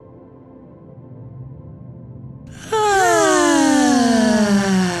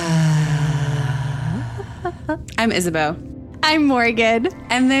I'm Isabeau. I'm Morgan.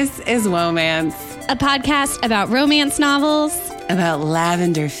 And this is Womance, a podcast about romance novels, about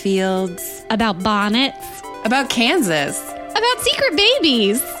lavender fields, about bonnets, about Kansas, about secret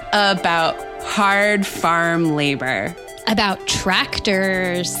babies, about hard farm labor, about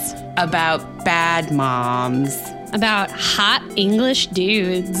tractors, about bad moms, about hot English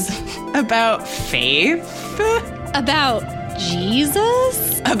dudes, about faith, about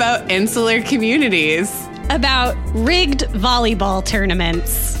Jesus, about insular communities, about rigged volleyball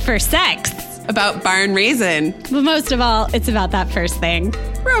tournaments for sex, about barn raisin. But most of all, it's about that first thing.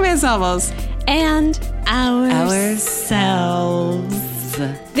 Romance novels. And ourselves.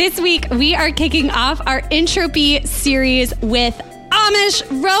 This week, we are kicking off our Entropy series with Amish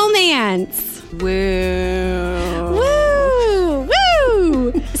romance. Woo. Woo!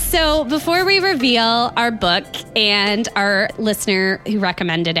 Woo! So before we reveal our book and our listener who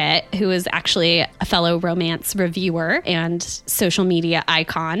recommended it, who is actually a fellow romance reviewer and social media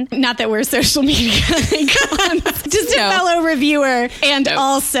icon, not that we're social media icons, just a fellow reviewer and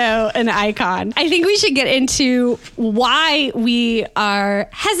also an icon. I think we should get into why we are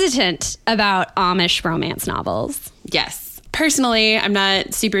hesitant about Amish romance novels. Yes. Personally, I'm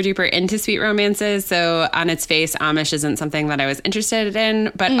not super duper into sweet romances, so on its face, Amish isn't something that I was interested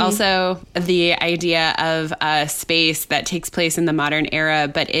in, but also the idea of a space that takes place in the modern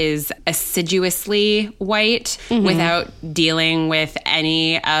era but is assiduously white without dealing with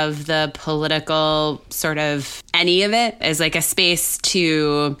any of the political sort of any of it is like a space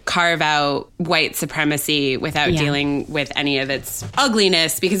to carve out white supremacy without dealing with any of its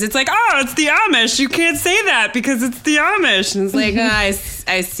ugliness, because it's like, oh, it's the Amish. You can't say that because it's the Amish. And it's like,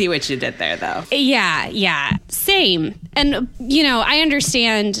 I see what you did there, though. Yeah. Same. And, you know, I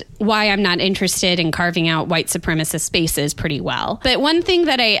understand why I'm not interested in carving out white supremacist spaces pretty well. But one thing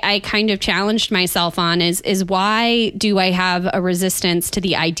that I kind of challenged myself on is why do I have a resistance to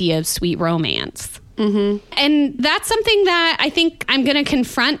the idea of sweet romance? And that's something that I think I'm going to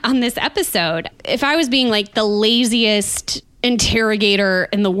confront on this episode. If I was being like the laziest interrogator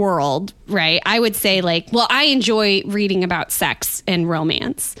in the world, right, I would say like, well, I enjoy reading about sex and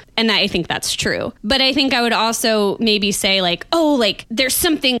romance. And I think that's true. But I think I would also maybe say like, oh, like there's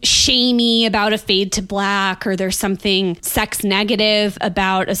something shamey about A Fade to Black, or there's something sex negative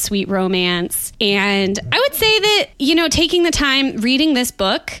about a sweet romance. And I would say that, you know, taking the time reading this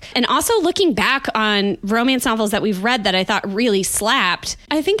book and also looking back on romance novels that we've read that I thought really slapped,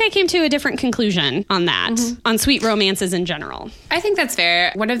 I think I came to a different conclusion on that, on sweet romances in general. I think that's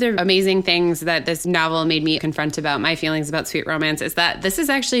fair. One of the amazing things that this novel made me confront about my feelings about sweet romance is that this has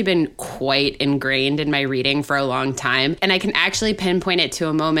actually been quite ingrained in my reading for a long time. And I can actually pinpoint it to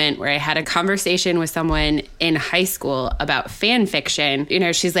a moment where I had a conversation with someone in high school about fan fiction. You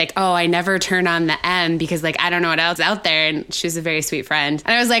know, she's like, oh, I never turn on the M because like, I don't know what else out there. And she was a very sweet friend.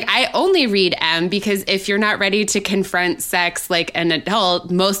 And I was like, I only read M because if you're not ready to confront sex like an adult,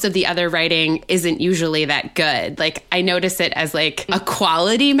 most of the other writing isn't usually that good. Like I notice it as like a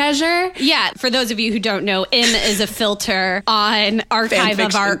quality measure. Yeah. For those of you who don't know, M is a filter on Archive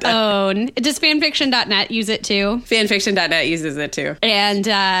of Our Own. Does fanfiction.net use it too? Fanfiction.net uses it too. And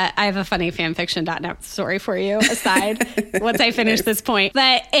I have a funny fanfiction.net story for you aside once I finish this point.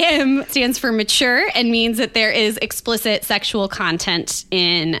 But M stands for mature and means that there is explicit sexual content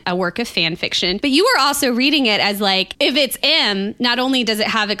in a work of fanfiction. But you were also reading it as like, if it's M, not only does it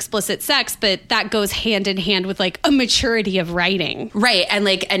have explicit sex, but that goes hand in hand with like a maturity of writing. Right. And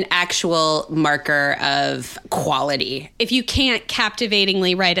like an actual marker of quality. If you can't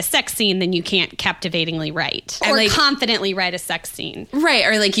captivatingly write a sex scene, then you can't captivatingly write or like, confidently write a sex scene. Right.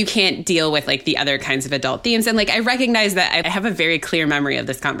 Or like you can't deal with like the other kinds of adult themes. And like I recognize that I have a very clear memory of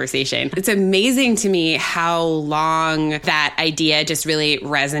this conversation. It's amazing to me how long that idea just really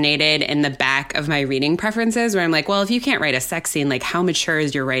resonated in the back of my reading preferences, where I'm like, well, if you can't write a sex scene, like how mature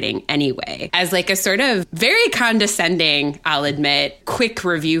is your writing anyway? As like a sort of very condescending, I'll admit, quick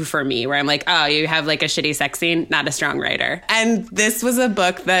review for me, where I'm like, oh, you have like a shitty sex scene, not a strong writer. And this was a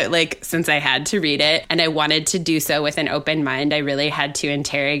book that like, since I had to read it and I wanted to do so with an open mind, I really had to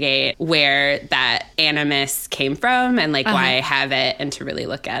interrogate where that animus came from and like why I have it, and to really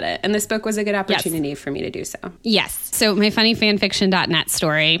look at it. And this book was a good opportunity for me to do so. Yes. So my funny fanfiction.net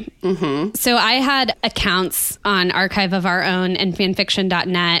story. So I had accounts on Archive of Our Own and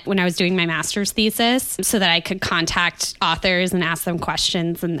fanfiction.net when I was doing my master's thesis so that I could contact contact authors and ask them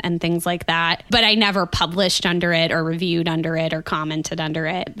questions and things like that. But I never published under it or reviewed under it or commented under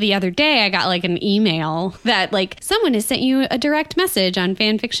it. The other day, I got like an email that like someone has sent you a direct message on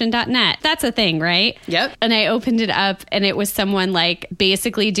fanfiction.net. That's a thing, right? Yep. And I opened it up and it was someone like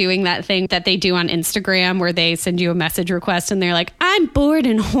basically doing that thing that they do on Instagram where they send you a message request and they're like, I'm bored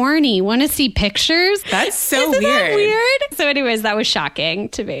and horny. Want to see pictures? That's so Isn't weird. that weird? So anyways, that was shocking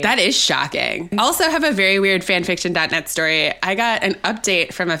to me. That is shocking. Also have a very weird fanfiction.net story. I got an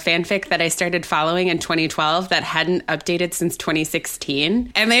update from a fanfic that I started following in 2012 that hadn't updated since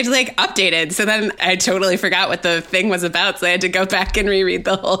 2016. And they'd like updated. So then I totally forgot what the thing was about. So I had to go back and reread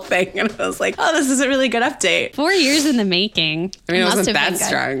the whole thing. And I was like, oh, this is a really good update. 4 years in the making. I mean, it Must wasn't have that been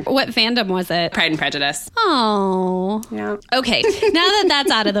strong. good. What fandom was it? Pride and Prejudice. Oh. Yeah. Okay. Now that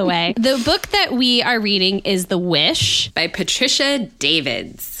that's out of the way, the book that we are reading is The Wish By Patricia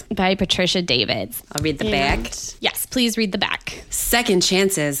Davids. by Patricia Davids. I'll read the back. Yes, please read the back. Second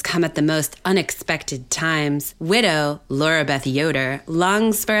chances come at the most unexpected times. Widow Laura Beth Yoder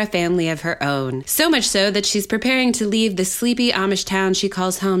longs for a family of her own. So much so that she's preparing to leave the sleepy Amish town she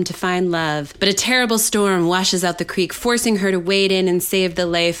calls home to find love. But a terrible storm washes out the creek, forcing her to wade in and save the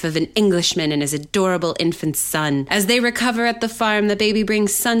life of an Englishman and his adorable infant son. As they recover at the farm, the baby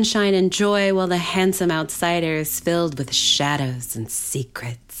brings sunshine and joy, while the handsome outsider is filled with shadows and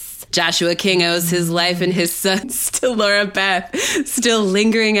secrets. Joshua King owes his life and his sons to Laura Beth. Still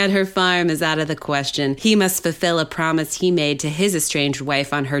lingering at her farm is out of the question. He must fulfill a promise he made to his estranged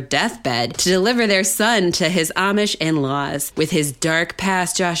wife on her deathbed to deliver their son to his Amish in-laws. With his dark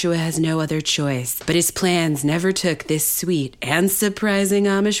past, Joshua has no other choice, but his plans never took this sweet and surprising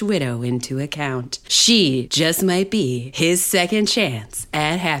Amish widow into account. She just might be his second chance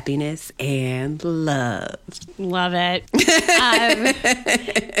at happiness and love. Love it.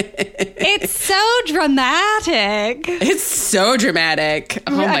 It's so dramatic. It's so dramatic.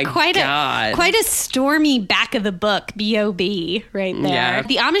 Oh my God. Quite a stormy back of the book, B.O.B. right there. Yeah.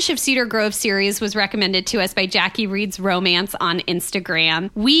 The Amish of Cedar Grove series was recommended to us by Jackie Reed's Romance on Instagram.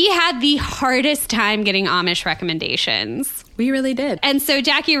 We had the hardest time getting Amish recommendations. We really did. And so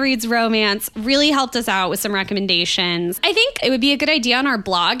Jackie Reed's Romance really helped us out with some recommendations. I think it would be a good idea on our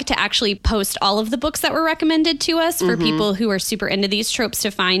blog to actually post all of the books that were recommended to us for people who are super into these tropes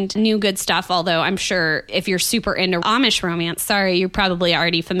to find new good stuff. Although I'm sure if you're super into Amish romance, you're probably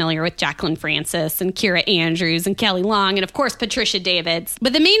already familiar with Jacqueline Francis and Kira Andrews and Kelly Long and of course Patricia Davids.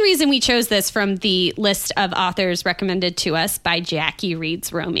 But the main reason we chose this from the list of authors recommended to us by Jackie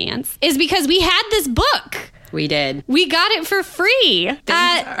Reed's Romance is because we had this book. We did. We got it for free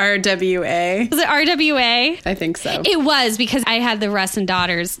at RWA. Was it RWA? I think so. It was because I had the Russ and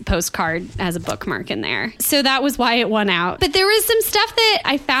Daughters postcard as a bookmark in there. So that was why it won out. But there was some stuff that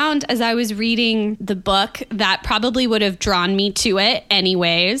I found as I was reading the book that probably would have drawn me to it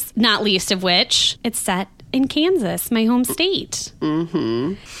anyways, not least of which it's set in Kansas, my home state.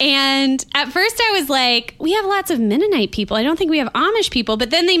 Mm-hmm. And at first I was like, we have lots of Mennonite people. I don't think we have Amish people. But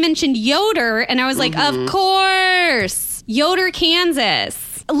then they mentioned Yoder, and I was like, of course, Yoder,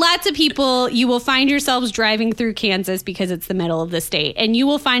 Kansas. Lots of people, you will find yourselves driving through Kansas because it's the middle of the state, and you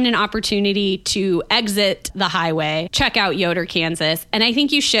will find an opportunity to exit the highway, check out Yoder, Kansas. And I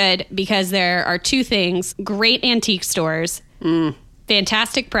think you should, because there are two things: great antique stores,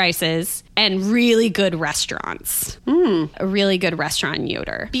 fantastic prices, and really good restaurants. A really good restaurant in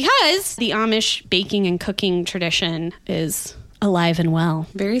Yoder. Because the Amish baking and cooking tradition is alive and well.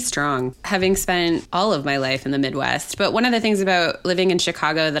 Very strong. Having spent all of my life in the Midwest. But one of the things about living in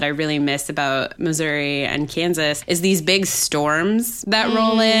Chicago that I really miss about Missouri and Kansas is these big storms that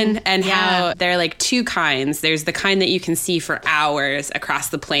roll in, and how there are like two kinds. There's the kind that you can see for hours across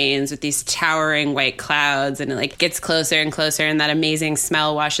the plains with these towering white clouds, and it like gets closer and closer, and that amazing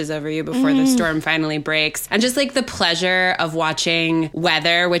smell washes over you before the storm finally breaks. And just like the pleasure of watching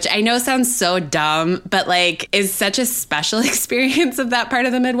weather, which I know sounds so dumb, but like is such a special experience of that part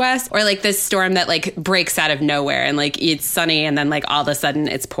of the Midwest. Or like this storm that like breaks out of nowhere, and like it's sunny and then like all of a sudden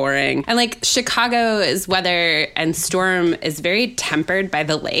it's pouring. And like Chicago's weather and storm is very tempered by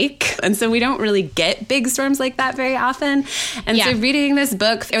the lake, and so we don't really get big storms like that very often. And so reading this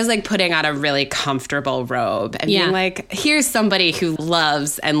book, it was like putting on a really comfortable robe and being like, here's somebody who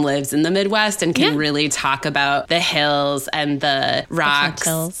loves and lives in the Midwest and can really talk about the hills and the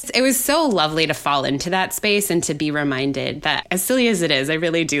rocks. It was so lovely to fall into that space and to be reminded that, as silly as it is, I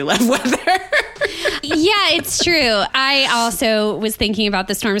really do love weather. Yeah, it's true. I also was thinking about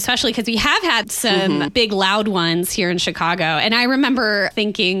the storm, especially because we have had some big loud ones here in Chicago. And I remember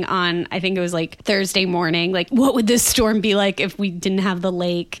thinking on, I think it was like Thursday morning, like, what would this storm be like if we didn't have the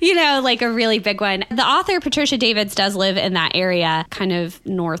lake? You know, like a really big one. The author, Patricia Davids, does live in that area, kind of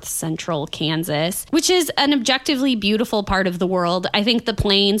north central Kansas, which is an objectively beautiful part of the world. I think the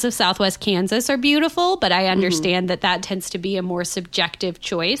plains of southwest Kansas are beautiful, but I understand that tends to be a more subjective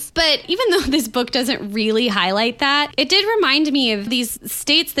choice. But even though this book doesn't really highlight that, it did remind me of these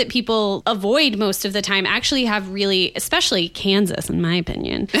states that people avoid most of the time actually have really, especially Kansas, in my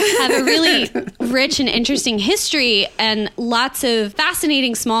opinion, have a really rich and interesting history and lots of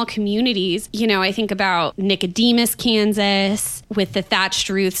fascinating small communities. You know, I think about Nicodemus, Kansas, with the thatched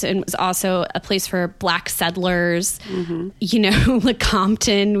roofs, and was also a place for black settlers. You know,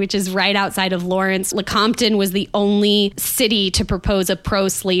 Lecompton, which is right outside of Lawrence. Lecompton was the only city to propose a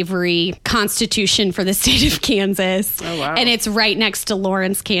pro-slavery constitution for the state of Kansas. Oh, wow. And it's right next to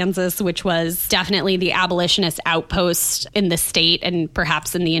Lawrence, Kansas, which was definitely the abolitionist outpost in the state and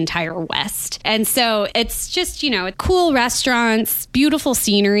perhaps in the entire West. And so it's just, you know, cool restaurants, beautiful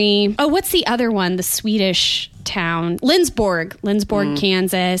scenery. Oh, what's the other one? The Swedish town, Lindsborg,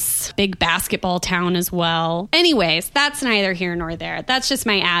 Kansas, big basketball town as well. Anyways, that's neither here nor there. That's just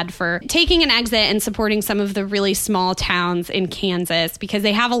my ad for taking an exit and supporting some of the really small towns in Kansas because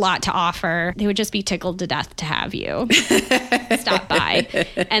they have a lot to offer. They would just be tickled to death to have you stop by,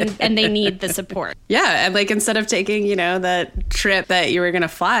 and they need the support. Yeah, and like instead of taking, you know, that trip that you were going to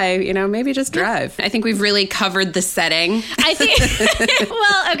fly, you know, maybe just drive. I think we've really covered the setting. I think,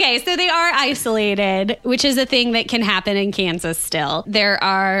 well, okay, so they are isolated, which is a thing that can happen in Kansas still. There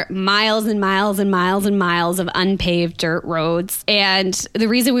are miles and miles and miles and miles of unpaved dirt roads. And the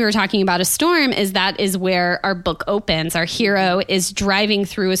reason we were talking about a storm is that is where our book opens. Our hero is driving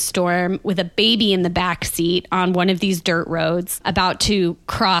through a storm with a baby in the back seat on one of these dirt roads about to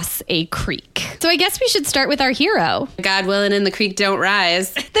cross a creek. So I guess we should start with our hero. God willing and the creek don't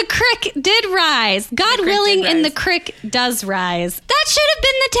rise. The creek did rise. God willing and the creek does rise. That should have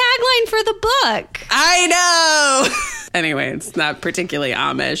been the tagline for the book. I know. Anyway, it's not particularly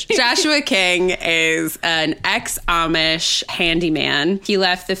Amish. Joshua King is an ex-Amish handyman. He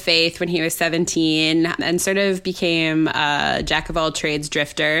left the faith when he was 17 and sort of became a jack-of-all-trades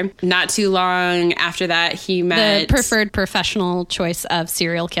drifter. Not too long after that, he met... The preferred professional choice of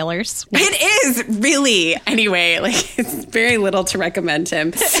serial killers. It is, really. Anyway, like, it's very little to recommend him.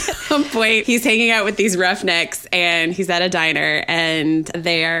 At some point, he's hanging out with these roughnecks, and he's at a diner, and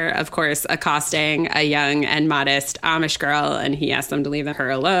they are, of course, accosting a young and modest Amish girl, and he asks them to leave her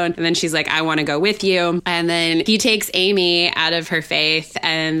alone. And then she's like, I want to go with you. And then he takes Amy out of her faith,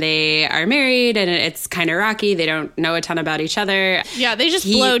 and they are married, and it's kind of rocky. They don't know a ton about each other. Yeah, they just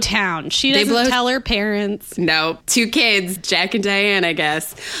blow town. She doesn't tell her parents. No. 2 kids, Jack and Diane, I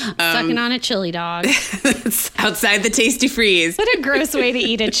guess. Sucking on a chili dog. Outside the Tasty Freeze. What a gross way to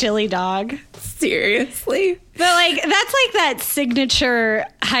eat a chili dog. Seriously? But like, that's like that signature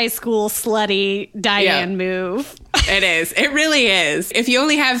high school slutty Diane move. It is. It really is. If you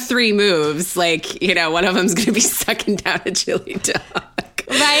only have 3 moves, like, you know, one of them's going to be sucking down a chili dog.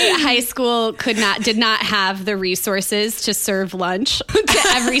 My high school did not have the resources to serve lunch to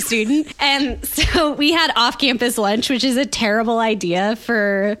every student. And so we had off-campus lunch, which is a terrible idea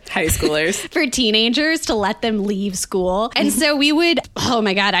for high schoolers, for teenagers to let them leave school. And so we would, oh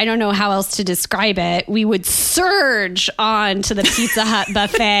my God, I don't know how else to describe it. We would surge on to the Pizza Hut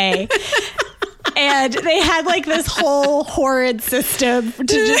buffet. And they had like this whole horrid system to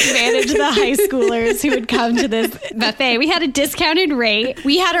just manage the high schoolers who would come to this buffet. We had a discounted rate.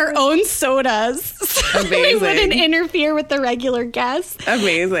 We had our own sodas. So we wouldn't interfere with the regular guests.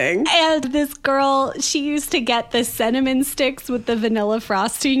 Amazing. And this girl, she used to get the cinnamon sticks with the vanilla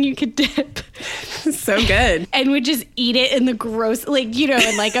frosting you could dip. So good. And would just eat it in the gross, like, you know,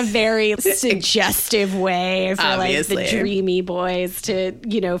 in like a very suggestive way for Obviously. like the dreamy boys to,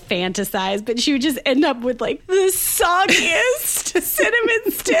 you know, fantasize. But she would just end up with like the soggiest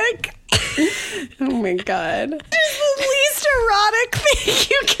cinnamon stick. Oh my God. Just the least erotic thing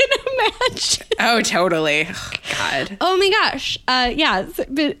you can imagine. Oh, totally. Oh, God. Oh my gosh. Yeah,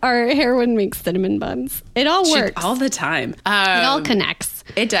 but our heroine makes cinnamon buns. It all works. All the time. It all connects.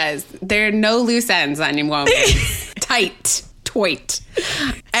 It does. There are no loose ends on your woman. Tight. Toit.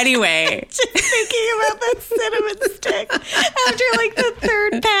 Anyway. Just thinking about that cinnamon stick after like the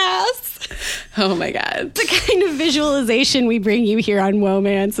 3rd pass. Oh my God. The kind of visualization we bring you here on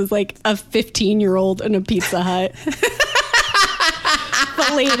Womance is like a 15-year-old in a Pizza Hut.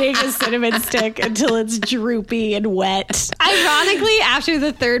 filleting a cinnamon stick until it's droopy and wet. Ironically, after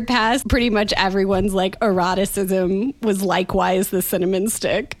the third pass, pretty much everyone's like eroticism was likewise the cinnamon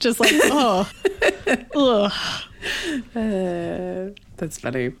stick. Just like, oh, ugh. That's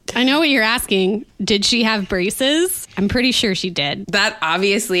funny. I know what you're asking. Did she have braces? I'm pretty sure she did. That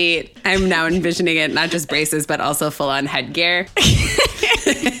obviously, I'm now envisioning it, not just braces, but also full-on headgear.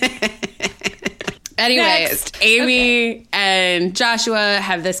 Anyways, Next. Amy and Joshua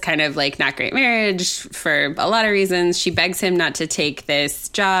have this kind of like not great marriage for a lot of reasons. She begs him not to take this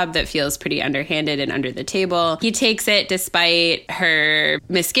job that feels pretty underhanded and under the table. He takes it despite her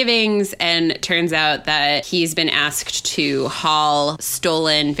misgivings, and it turns out that he's been asked to haul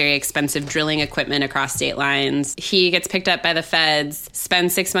stolen, very expensive drilling equipment across state lines. He gets picked up by the feds,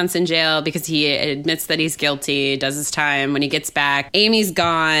 spends 6 months in jail because he admits that he's guilty, does his time. When he gets back, Amy's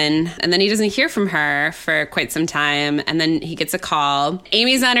gone, and then he doesn't hear from her for quite some time, and then he gets a call.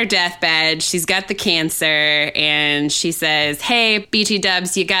 Amy's on her deathbed. She's got the cancer, and she says, hey, BT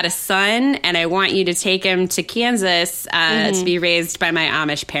Dubs, you got a son, and I want you to take him to Kansas to be raised by my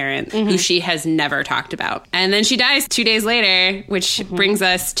Amish parents, who she has never talked about. And then she dies 2 days later, which brings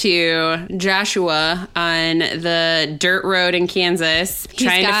us to Joshua on the dirt road in Kansas,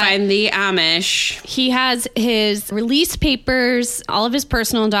 trying to find the Amish. He has his release papers, all of his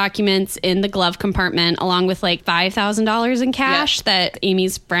personal documents in the glove compartment, along with like $5,000 in cash that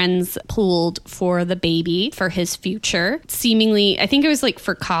Amy's friends pooled for the baby for his future. Seemingly, I think it was like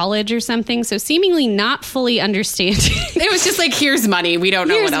for college or something. So seemingly not fully understanding. It was just like, here's money. We don't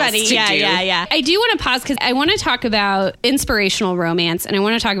know what else to do. Yeah. I do want to pause because I want to talk about inspirational romance, and I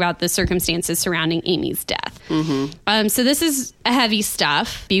want to talk about the circumstances surrounding Amy's death. So this is heavy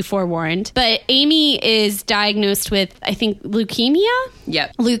stuff, be forewarned. But Amy is diagnosed with, I think, leukemia?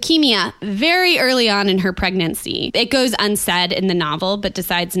 Yep. Leukemia very early on in her pregnancy. It goes unsaid in the novel, but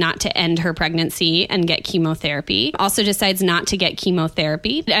decides not to end her pregnancy and get chemotherapy. Also decides not to get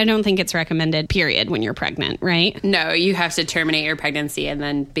chemotherapy. I don't think it's recommended, period, when you're pregnant, right? No, you have to terminate your pregnancy and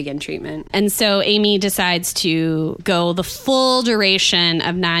then begin treatment. And so Amy decides to go the full duration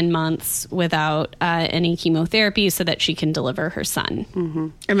of 9 months without any chemotherapy so that she can deliver her son.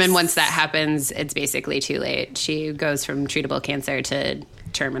 And then once that happens, it's basically too late. She goes from treatable cancer to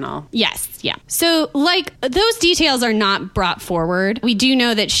terminal. Yes, yeah. So, like, those details are not brought forward. We do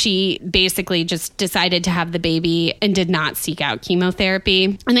know that she basically just decided to have the baby and did not seek out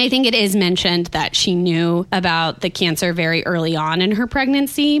chemotherapy. And I think it is mentioned that she knew about the cancer very early on in her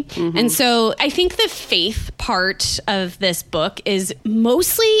pregnancy. And so I think the faith part of this book is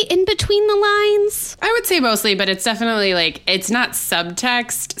mostly in between the lines. I would say mostly, but it's definitely like, it's not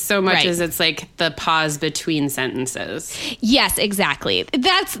subtext so much as it's like the pause between sentences. Yes, exactly.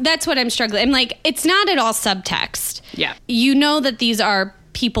 That's what I'm struggling. I'm like, it's not at all subtext. Yeah. You know that these are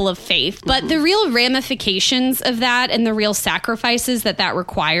people of faith, but the real ramifications of that and the real sacrifices that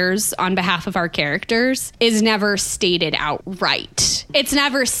requires on behalf of our characters is never stated outright. It's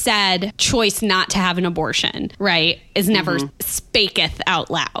never said choice not to have an abortion, right? Is never spaketh out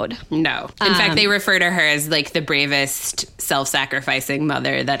loud. No. In fact, they refer to her as like the bravest self-sacrificing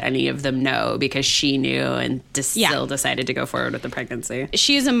mother that any of them know, because she knew and still decided to go forward with the pregnancy.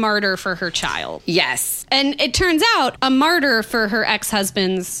 She is a martyr for her child. Yes. And it turns out a martyr for her ex-husband's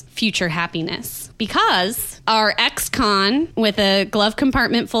future happiness, because our ex-con with a glove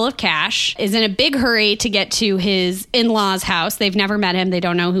compartment full of cash is in a big hurry to get to his in-laws' house. They've never met him. They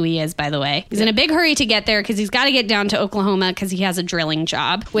don't know who he is, by the way. He's in a big hurry to get there because he's got to get down to Oklahoma because he has a drilling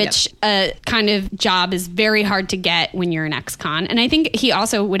job, which kind of job is very hard to get when you're an ex-con. And I think he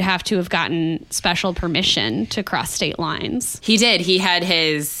also would have to have gotten special permission to cross state lines. He did. He had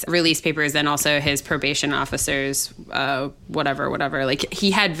his release papers and also his probation officers, whatever. Like,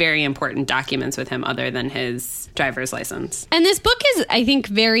 he had very important documents with him other than his driver's license. And this book is, I think,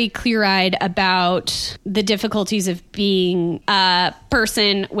 very clear-eyed about the difficulties of being a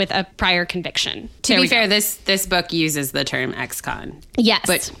person with a prior conviction. To be fair, this book uses the term ex-con. Yes.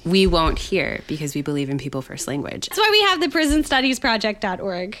 But we won't here because we believe in people first language. That's why we have the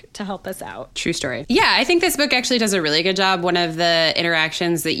prisonstudiesproject.org to help us out. True story. Yeah, I think this book actually does a really good job. One of the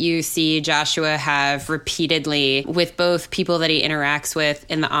interactions that you see Joshua have repeatedly with both people that he interacts with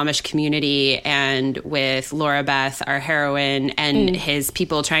in the Amish community and with Laura Beth, our heroine, and his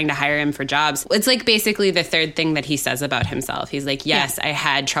people trying to hire him for jobs. It's like basically the third thing that he says about himself. He's like, yes, I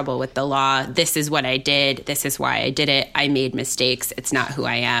had trouble with the law. This is what I did. This is why I did it. I made mistakes. It's not who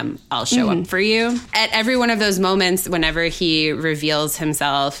I am. I'll show up for you. At every one of those moments, whenever he reveals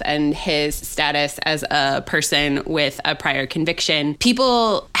himself and his status as a person with a prior conviction,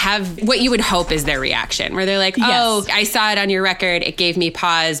 people have what you would hope is their reaction, where they're like, oh, I saw it on your record. It gave me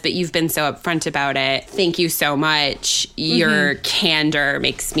pause, but you've been so upfront about it. Thank you so much. Your candor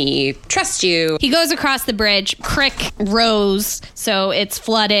makes me trust you. He goes across the bridge. Crick rows, so it's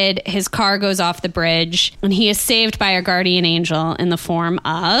flooded. His car goes off the bridge, and he is saved by a guardian angel in the form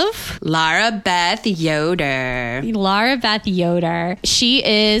of Lara Beth Yoder. Lara Beth Yoder. She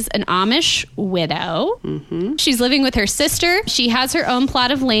is an Amish widow. She's living with her sister. She has her own plot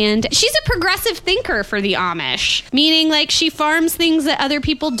of land. She's a progressive thinker for the Amish, meaning like she farms things that other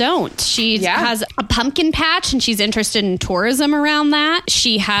people don't. She has a pumpkin patch, and she's interested in tourism around that.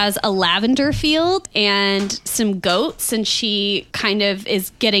 She has a lavender field and some goats, and she kind of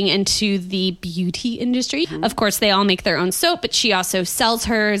is getting into the beauty industry. Of course, they all make their own soap, but she also sells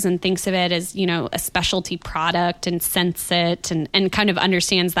hers and thinks of it as, you know, a specialty product and scents it and kind of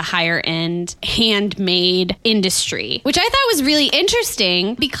understands the higher end handmade industry, which I thought was really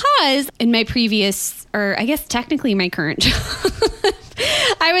interesting because in my previous, or I guess technically my current job,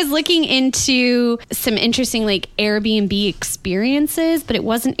 I was looking into some interesting like Airbnb experiences, but it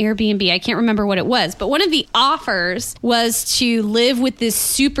wasn't Airbnb. I can't remember what it was. But one of the offers was to live with this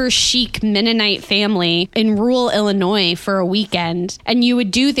super chic Mennonite family in rural Illinois for a weekend. And you would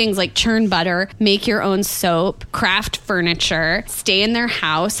do things like churn butter, make your own soap, craft furniture, stay in their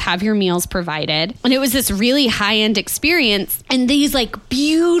house, have your meals provided. And it was this really high-end experience. And these like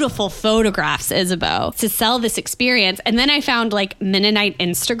beautiful photographs, Isabeau, to sell this experience. And then I found like Mennonite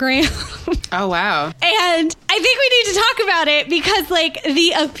Instagram. Oh, wow. And I think we need to talk about it because like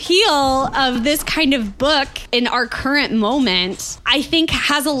the appeal of this kind of book in our current moment, I think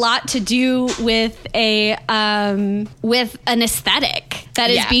has a lot to do with with an aesthetic that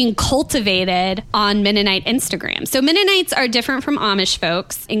is being cultivated on Mennonite Instagram. So Mennonites are different from Amish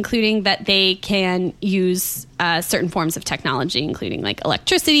folks, including that they can use certain forms of technology, including like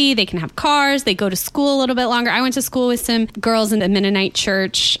electricity. They can have cars. They go to school a little bit longer. I went to school with some girls in the Mennonite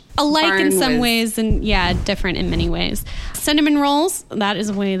church, alike in some ways and different in many ways. Cinnamon rolls, that is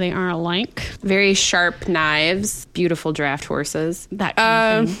a way they are alike. Very sharp knives, beautiful draft horses. That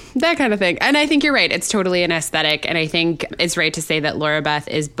kind of thing. That kind of thing. And I think you're right. It's totally an aesthetic. And I think it's right to say that Lara Beth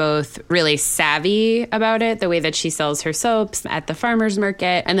is both really savvy about it, the way that she sells her soaps at the farmer's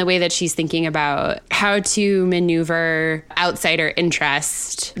market, and the way that she's thinking about how to maneuver outsider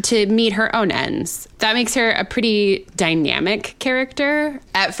interest to meet her own ends. That makes her a pretty dynamic character.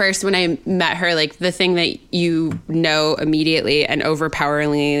 At first, when I met her, like the thing that you know immediately and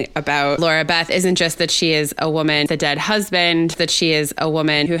overpoweringly about Lara Beth isn't just that she is a woman, the dead husband, that she is a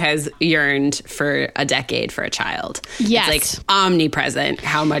woman who has yearned for a decade for a child. Yes. It's like omnipresent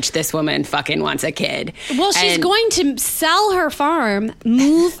how much this woman fucking wants a kid. Well, she's going to sell her farm,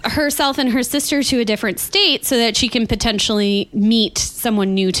 move herself and her sister to a different state so that she can potentially meet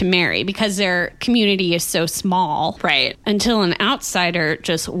someone new to marry because their community is so small. Right. Until an outsider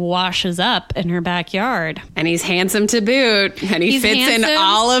just washes up in her backyard. And he's handsome to boot. And he fits in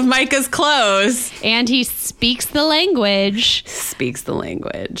all of Micah's clothes. And he speaks the language.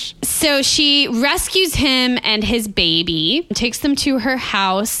 So she rescues him and his baby, takes them to her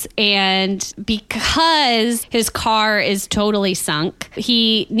house, and because his car is totally sunk,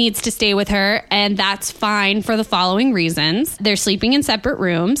 he needs to stay with her, and that's fine for the following reasons. They're sleeping in separate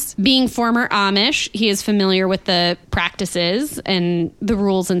rooms. Being former Amish, he is familiar with the practices and the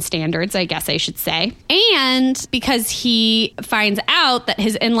rules and standards, I guess I should say. And because he finds out that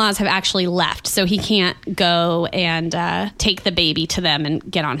his in-laws have actually left, so he can't go and take the baby to them and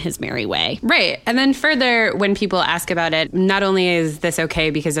get on his merry way. Right. And then further, when people ask about it, not only is this okay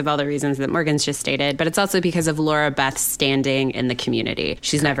because of all the reasons that Morgan's just stated, but it's also because of Lara Beth's standing in the community.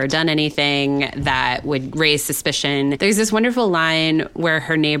 She's never done anything that would raise suspicion. There's this wonderful line where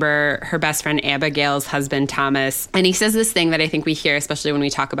her neighbor, her best friend Abigail's husband, Thomas, and he says this thing that I think we hear, especially when we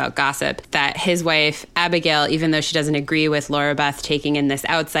talk about gossip, that his wife, Abigail, even though she doesn't agree with Lara Beth taking in this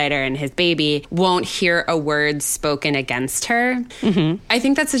outsider and his baby, won't hear a word spoken against her. Mm-hmm. I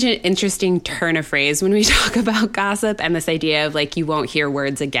think that's such an interesting turn of phrase when we talk about gossip and this idea of like you won't hear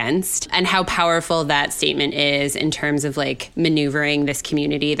words against, and how powerful that statement is in terms of like maneuvering this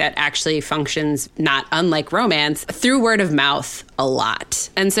community that actually functions, not unlike romance, through word of mouth a lot.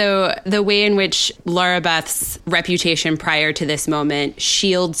 And so the way in which Lara Beth's reputation prior to this moment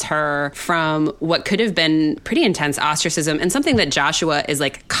shields her from what could have been pretty intense ostracism, and something that Joshua is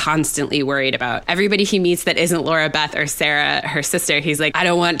like constantly worried about. Everybody he meets that isn't Lara Beth or Sarah, her sister, he's like, I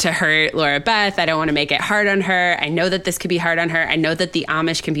don't want to to hurt Laura Beth. I don't want to make it hard on her. I know that this could be hard on her. I know that the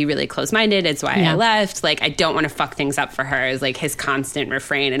Amish can be really close-minded. It's why I left. Like, I don't want to fuck things up for her is like his constant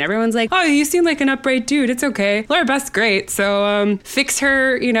refrain. And everyone's like, oh, you seem like an upright dude. It's okay. Laura Beth's great. So fix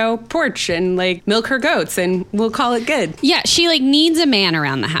her, porch and like milk her goats and we'll call it good. Yeah, she like needs a man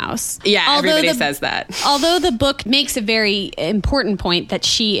around the house. Yeah, everybody says that. Although the book makes a very important point that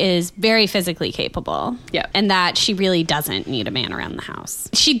she is very physically capable. Yeah. And that she really doesn't need a man around the house.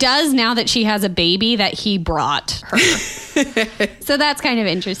 She does now that she has a baby that he brought her. So that's kind of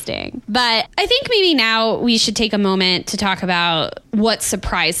interesting. But I think maybe now we should take a moment to talk about what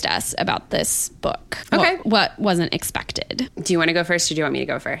surprised us about this book. Okay. What wasn't expected. Do you want to go first or do you want me to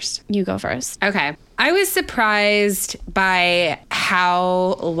go first? You go first. Okay. I was surprised by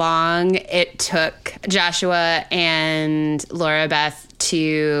how long it took Joshua and Laura Beth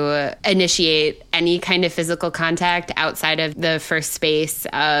to initiate any kind of physical contact outside of the first space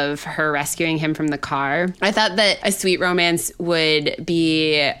of her rescuing him from the car. I thought that a sweet romance would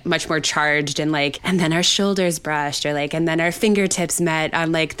be much more charged and like, and then our shoulders brushed or like, and then our fingertips met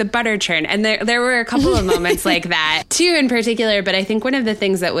on like the butter churn. And there were a couple of moments like that too in particular. But I think one of the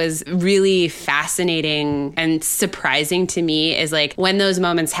things that was really fascinating and surprising to me is like when those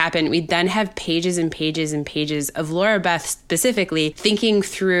moments happen, we'd then have pages and pages and pages of Laura Beth specifically thinking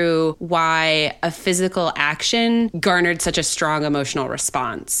through why a physical action garnered such a strong emotional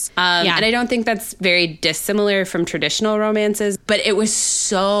response. And I don't think that's very dissimilar from traditional romances, but it was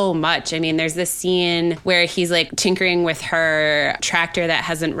so much. I mean, there's this scene where he's like tinkering with her tractor that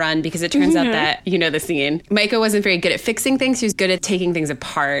hasn't run because it turns out that, the scene. Micah wasn't very good at fixing things. He was good at taking things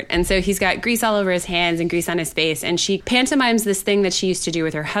apart. And so he's got grease all over his hands and grease on his face. And she pantomimes this thing that she used to do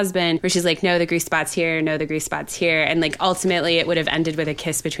with her husband where she's like, no, the grease spot's here. No, the grease spot's here. And like ultimately it would have ended with a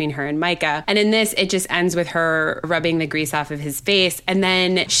kiss between her and Micah. And in this, it just ends with her rubbing the grease off of his face. And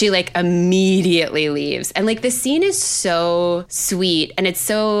then she like immediately leaves. And like the scene is so sweet and it's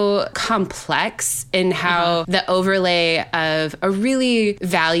so complex in how the overlay of a really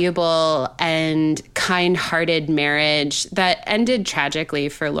valuable and kind-hearted marriage that ended tragically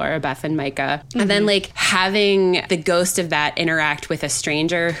for Laura Beth and Micah. And then like having the ghost of that interact with a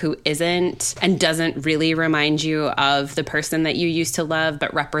stranger who isn't and doesn't really remind you of the person that you used to love,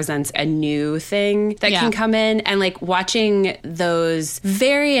 but represents a new thing that can come in. And like watching those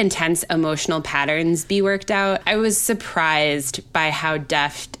very intense emotional patterns be worked out, I was surprised by how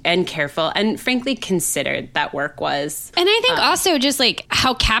deft and careful and frankly considered that work was. And I think also just like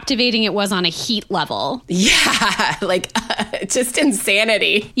how captivating it was on a heat level. Yeah, like just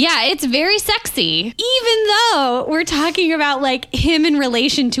insanity. Yeah, it's very sexy. Even though we're talking about like him in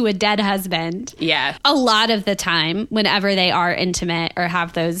relation to a dead husband. Yeah. A lot of the time, whenever they are intimate or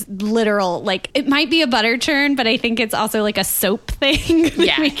have those literal, like it might be a butter churn, but I think it's also like a soap thing.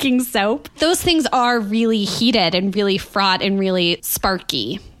 Yeah. Making soap. Those things are really heated and really fraught and really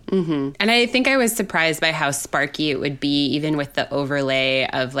sparky. Mm-hmm. And I think I was surprised by how sparky it would be, even with the overlay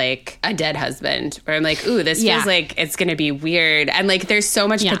of like a dead husband, where I'm like, ooh, this feels like it's going to be weird. And like, there's so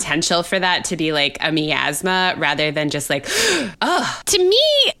much potential for that to be like a miasma rather than just like, oh. To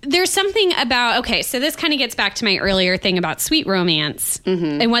me, there's something about, okay, so this kind of gets back to my earlier thing about sweet romance.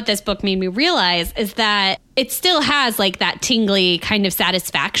 And what this book made me realize is that it still has like that tingly kind of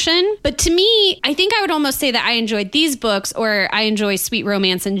satisfaction. But to me, I think I would almost say that I enjoyed these books, or I enjoy sweet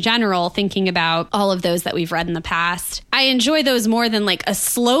romance in general, thinking about all of those that we've read in the past. I enjoy those more than like a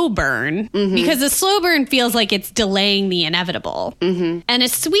slow burn, because a slow burn feels like it's delaying the inevitable. And a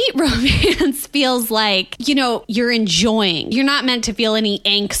sweet romance feels like, you're enjoying. You're not meant to feel any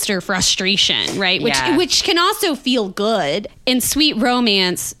angst or frustration, right? Which can also feel good. In sweet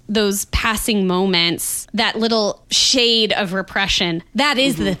romance, those passing moments, that little shade of repression, that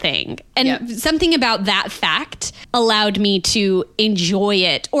is the thing. And something about that fact allowed me to enjoy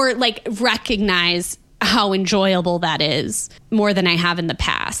it, or like recognize how enjoyable that is more than I have in the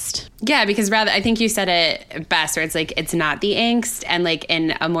past. Yeah, because rather, I think you said it best, where it's like, it's not the angst. And like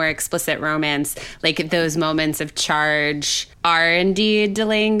in a more explicit romance, like those moments of charge are indeed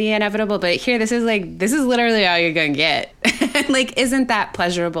delaying the inevitable. But here, this is literally all you're going to get. And like, isn't that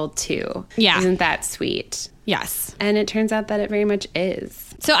pleasurable too? Yeah. Isn't that sweet? Yes. And it turns out that it very much is.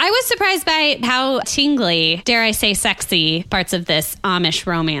 So I was surprised by how tingly, dare I say sexy, parts of this Amish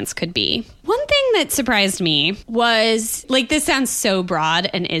romance could be. One thing that surprised me was, like, this sounds so broad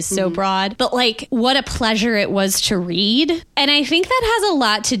and is so broad, but like what a pleasure it was to read. And I think that has a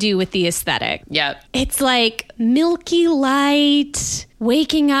lot to do with the aesthetic. Yep. It's like milky light,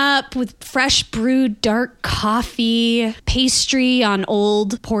 waking up with fresh brewed dark coffee, pastry on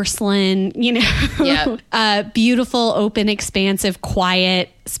old porcelain, Yep. Beautiful, open, expansive, quiet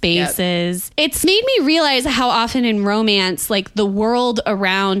spaces. Yep. It's made me realize how often in romance, like the world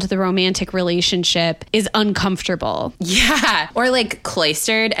around the romantic relationship is uncomfortable. Yeah. Or like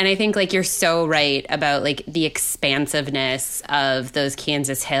cloistered. And I think like you're so right about like the expansiveness of those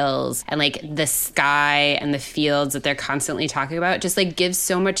Kansas hills and like the sky and the fields that they're constantly talking about just like gives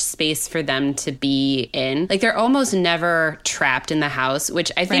so much space for them to be in. Like they're almost never trapped in the house,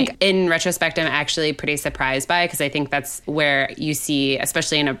 which I think in retrospect, I'm actually pretty surprised by, because I think that's where you see,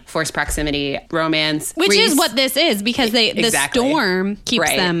 especially in a forced proximity romance. Which is what this is, because the storm keeps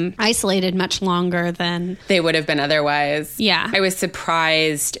right. them isolated much longer than they would have been otherwise. Yeah. I was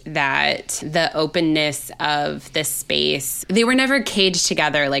surprised that the openness of the space, they were never caged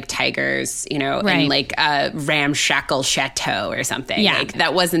together like tigers, you know, in like a ramshackle chateau or something. Yeah. Like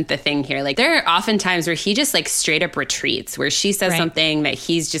that wasn't the thing here. Like there are often times where he just like straight up retreats, where she says something that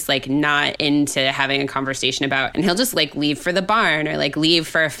he's just like not into having a conversation about, and he'll just like leave for the barn or like leave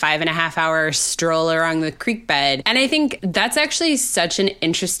for a 5.5 hour stroll along the creek bed. And I think that's actually such an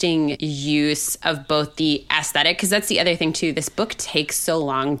interesting use of both the aesthetic, because that's the other thing too. This book takes so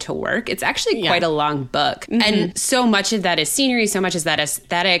long to work. It's actually quite a long book. Mm-hmm. And so much of that is scenery, so much is that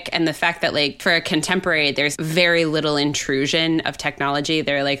aesthetic, and the fact that like for a contemporary, there's very little intrusion of technology.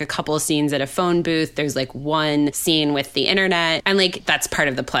 There are like a couple of scenes at a phone booth. There's like one scene with the internet, and like that's part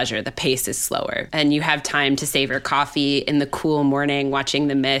of the pleasure. The pace is slower, and you have time to savor coffee in the cool morning, watching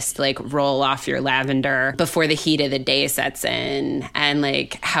the mist like roll off your lavender before the heat of the day sets in, and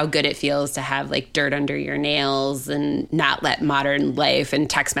like how good it feels to have like dirt under your nails and not let modern life and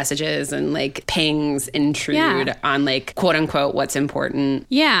text messages and like pings intrude on like quote unquote what's important.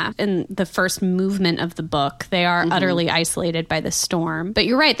 Yeah. In the first movement of the book, they are utterly isolated by the storm. But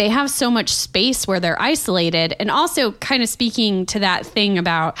you're right, they have so much space where they're isolated, and also kind of speaking to that thing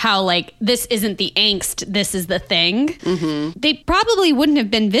about how like this isn't the angst, this is the thing. Mm-hmm. They probably wouldn't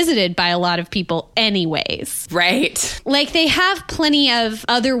have been visited by a lot of people anyways. Right. Like they have plenty of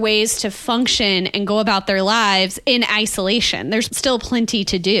other ways to function and go about their lives in isolation. There's still plenty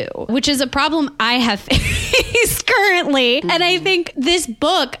to do, which is a problem I have faced currently. Mm-hmm. And I think this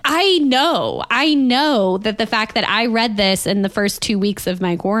book, I know that the fact that I read this in the first 2 weeks of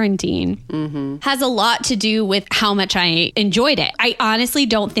my quarantine has a lot to do with how much I enjoyed it. I honestly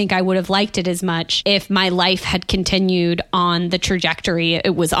don't think I would have liked it as much if my life had continued on the trajectory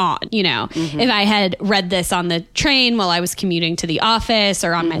it was on, you know, if I had read this on the train while I was commuting to the office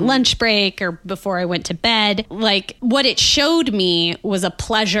or on my lunch break or before I went to bed. Like what it showed me was a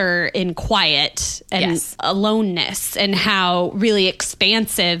pleasure in quiet and aloneness, and how really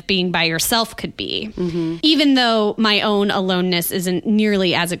expansive being by yourself could be. Even though my own aloneness isn't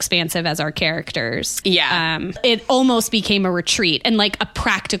nearly as expansive as our characters. Yeah. It almost became a retreat, and like a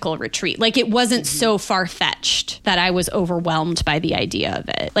practical retreat. Like it wasn't so far-fetched that I was overwhelmed by the idea of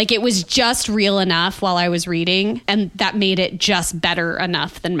it. Like it was just real enough while I was reading, and that made it just better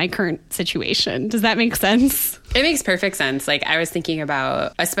enough than my current situation. Does that make sense? It makes perfect sense. Like I was thinking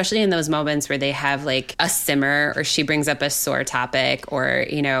about, especially in those moments where they have like a simmer, or she brings up a sore topic, or,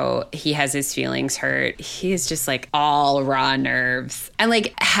 you know, he has his feelings hurt. He is just like all raw nerves. And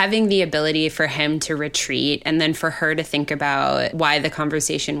like having the ability for him to retreat, and then for her to think about why the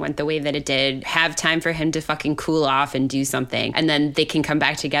conversation went the way that it did, have time for him to fucking cool off and do something. And then they can come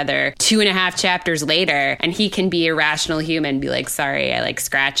back together 2.5 chapters later, and he can be a rational human, be like, sorry, I like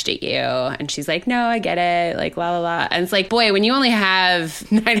scratched at you. And she's like, no, I get it. Like, la, la, la. And it's like, boy, when you only have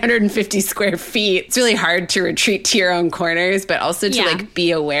 950 square feet, it's really hard to retreat to your own corners, but also to like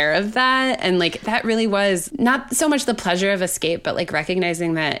be aware of that. And like, that really was not so much the pleasure of escape, but like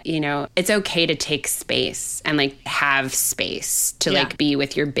recognizing that, you know, it's okay to take space and like have space to like be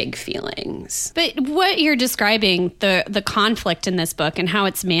with your big feelings. But what you're describing, the conflict in this book and how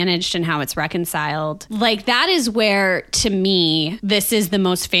it's managed and how it's reconciled, like that is where, to me, this is the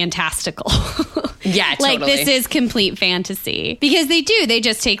most fantastical. Yeah, totally. Like this is complete fantasy, because they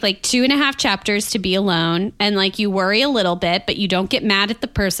just take like 2.5 chapters to be alone, and like you worry a little bit, but you don't get mad at the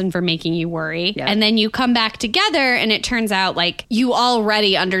person for making you worry. Yeah. And then you come back together, and it turns out like you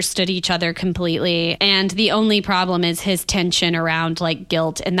already understood each other completely. And the only problem is his tension around like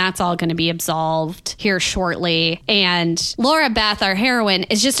guilt, and that's all going to be absolved here shortly. And Laura Beth, our heroine,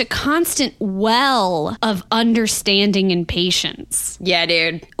 is just a constant well of understanding and patience. Yeah,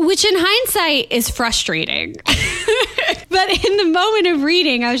 dude. Which in hindsight is frustrating. But in the moment of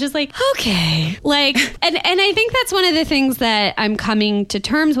reading, I was just like, okay. Like, and I think that's one of the things that I'm coming to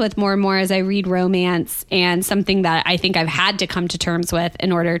terms with more and more as I read romance, and something that I think I've had to come to terms with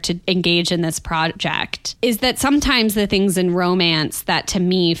in order to engage in this project, is that sometimes the things in romance that to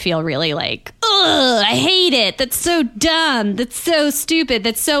me feel really like, ugh, ugh, I hate it. That's so dumb. That's so stupid.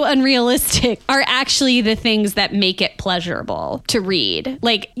 That's so unrealistic, are actually the things that make it pleasurable to read.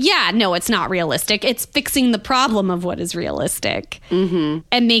 Like, yeah, no, it's not realistic. It's fixing the problem of what is realistic and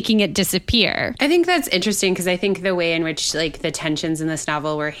making it disappear. I think that's interesting because I think the way in which like the tensions in this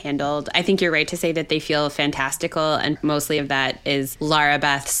novel were handled, I think you're right to say that they feel fantastical, and mostly of that is Lara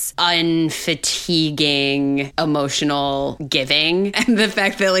Beth's unfatiguing emotional giving, and the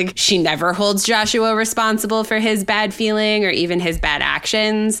fact that like she never holds Joshua responsible for his bad feeling or even his bad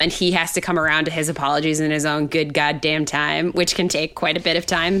actions, and he has to come around to his apologies in his own good goddamn time, which can take quite a bit of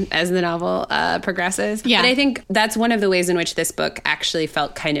time as the novel progresses. Yeah. But I think that's one of the ways in which this book actually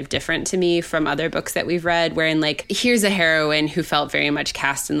felt kind of different to me from other books that we've read, wherein like here's a heroine who felt very much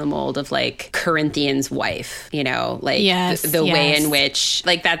cast in the mold of like Corinthian's wife, you know, like the way in which,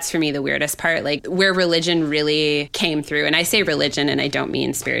 like, that's for me the weirdest part, like where religion really came through. And I say religion and I don't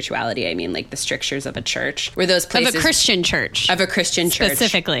mean spirituality, I mean like the strictures of a church, where those places Of a Christian church.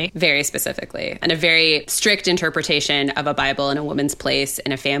 Specifically. Very specifically. And a very strict interpretation of a Bible and a woman's place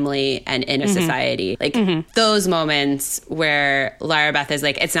in a family and in a society. Like those moments where Lara Beth is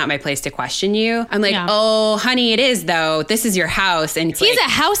like, it's not my place to question you. I'm like, oh, honey, it is though. This is your house. And he's like, a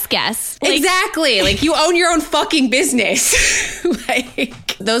house guest. Like, exactly. Like you own your own fucking business.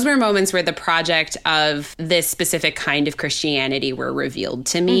 Like those were moments where the project of this specific kind of Christianity were revealed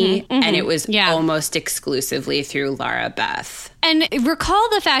to me. And it was almost exclusively through Lara Beth. And recall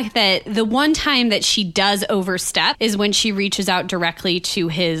the fact that the one time that she does overstep is when she reaches out directly to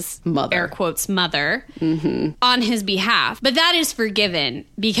his mother, air quotes, mother, on his behalf. But that is forgiven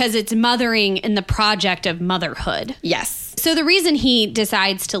because it's mothering in the project of motherhood. Yes. So the reason he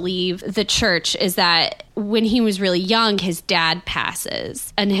decides to leave the church is that when he was really young, his dad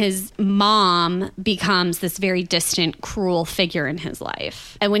passes and his mom becomes this very distant, cruel figure in his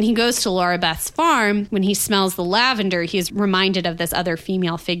life. And when he goes to Lara Beth's farm, when he smells the lavender, he is reminded of this other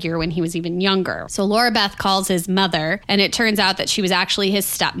female figure when he was even younger. So Lara Beth calls his mother, and it turns out that she was actually his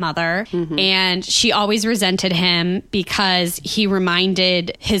stepmother. And she always resented him because he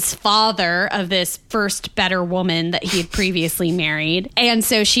reminded his father of this first better woman that he had previously married. And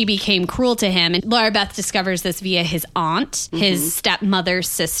so she became cruel to him. And Lara Beth discovers this via his aunt, his stepmother's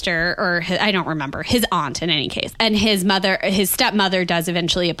sister, or I don't remember, his aunt in any case. And his stepmother does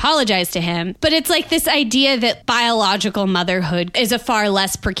eventually apologize to him. But it's like this idea that biological motherhood is a far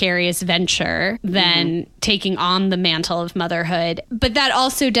less precarious venture than taking on the mantle of motherhood. But that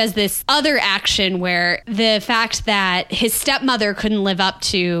also does this other action where the fact that his stepmother couldn't live up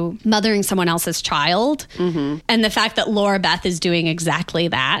to mothering someone else's child, and the fact that Lara Beth is doing exactly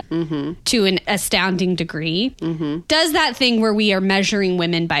that to an astounding degree, does that thing where we are measuring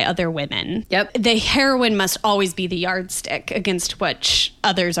women by other women. Yep. The heroine must always be the yardstick against which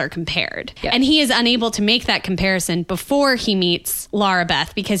others are compared. Yep. And he is unable to make that comparison before he meets Lara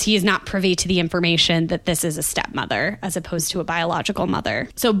Beth because he is not privy to the information that this is a stepmother as opposed to a biological mother.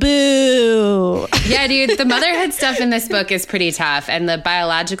 So boo. Yeah, dude, the motherhood stuff in this book is pretty tough. And the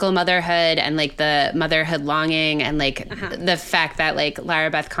biological motherhood and like the motherhood longing and like the fact that like Lara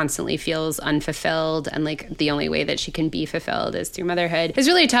Beth constantly feels unfulfilled and like the only way that she can be fulfilled is through motherhood is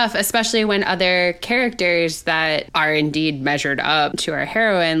really tough, especially when other characters that are indeed measured up to our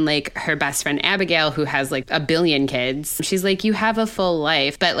heroine, like her best friend Abigail, who has like a billion kids, she's like, you have a full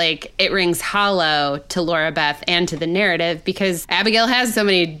life, but like it rings hollow to Lara Beth and to the narrative because Abigail has so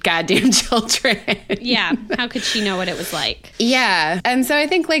many goddamn children. Yeah, how could she know what it was like? Yeah, and so I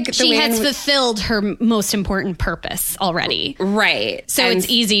think like she has fulfilled her most important purpose already, right? So it's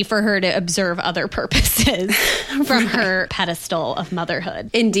easy for her to observe other purposes from her pedestal of motherhood.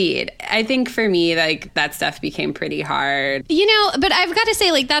 Indeed. I think for me, like, that stuff became pretty hard. You know, but I've got to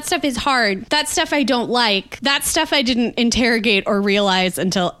say, like, that stuff is hard. That stuff I don't like. That stuff I didn't interrogate or realize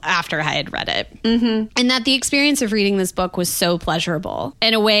until after I had read it. And that the experience of reading this book was so pleasurable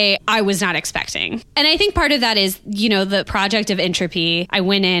in a way I was not expecting. And I think part of that is, you know, the project of entropy. I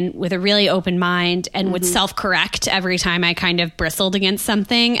went in with a really open mind and would self-correct every time I kind of bristled against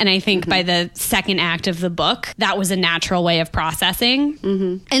something. And I think by the second act of the book, that was a natural way of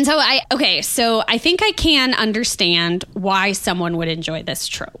processing. And so I think I can understand why someone would enjoy this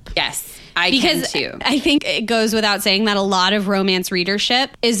trope. Yes. I can too. I think it goes without saying that a lot of romance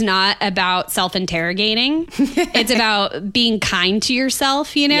readership is not about self-interrogating. It's about being kind to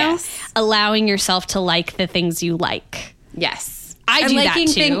yourself, you know? Yes. Allowing yourself to like the things you like. Yes. I do that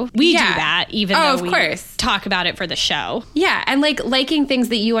too. We do that, even though we talk about it for the show. Yeah, and like liking things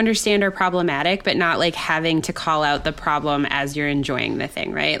that you understand are problematic, but not like having to call out the problem as you're enjoying the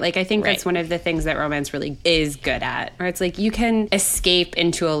thing, right? Like I think that's one of the things that romance really is good at, where it's like you can escape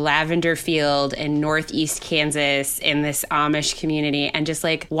into a lavender field in northeast Kansas in this Amish community and just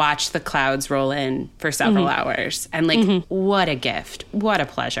like watch the clouds roll in for several hours. And like, what a gift. What a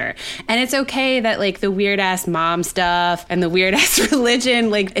pleasure. And it's okay that like the weird ass mom stuff and the weird ass religion,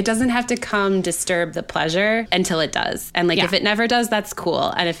 like it doesn't have to come disturb the pleasure until it does. And like if it never does, that's cool.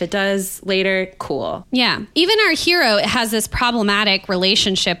 And if it does later, cool. Yeah. Even our hero has this problematic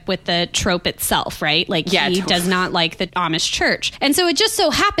relationship with the trope itself, right? Like he does not like the Amish church. And so it just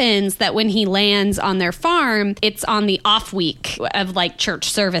so happens that when he lands on their farm, it's on the off week of like church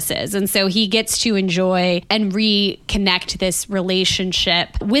services. And so he gets to enjoy and reconnect this relationship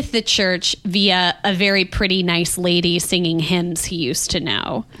with the church via a very pretty nice lady singing hymns he used to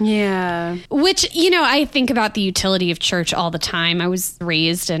know. Yeah. Which, you know, I think about the utility of church all the time. I was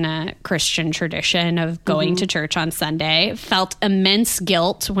raised in a Christian tradition of going to church on Sunday. Felt immense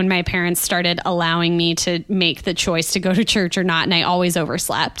guilt when my parents started allowing me to make the choice to go to church or not. And I always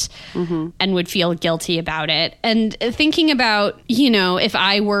overslept and would feel guilty about it. And thinking about, you know, if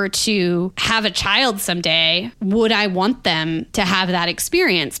I were to have a child someday, would I want them to have that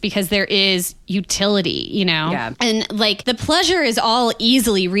experience? Because there is utility, you know? Yeah. And like the pleasure is all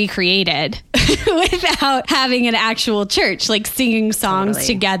easily recreated without having an actual church, like singing songs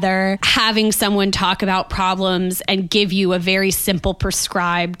together, having someone talk about problems and give you a very simple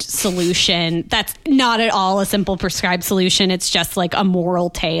prescribed solution. That's not at all a simple prescribed solution. It's just like a moral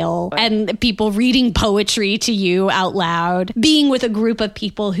tale, and people reading poetry to you out loud, being with a group of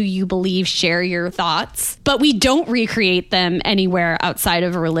people who you believe share your thoughts, but we don't recreate them anywhere outside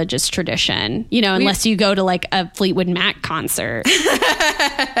of a religious tradition, you know, unless you go to like a Fleetwood Mac concert.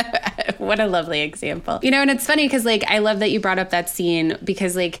 What a lovely example. You know, and it's funny because like I love that you brought up that scene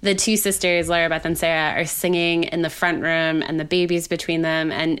because like the two sisters, Laura, Beth, and Sarah, are singing in the front room and the baby's between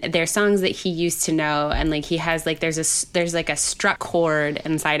them, and they're songs that he used to know, and like he has like there's like a struck chord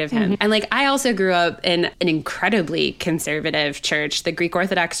inside of him. And like I also grew up in an incredibly conservative church, the Greek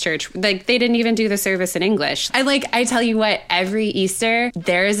Orthodox Church. Like they didn't even do the service in English. I tell you what, every Easter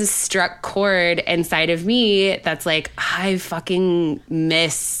there is a struck chord inside of me that's like I fucking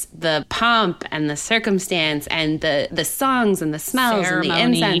miss the pomp and the circumstance and the songs and the smells and the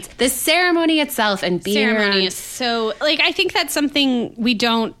incense. The ceremony itself and being around. Is so, like, I think that's something we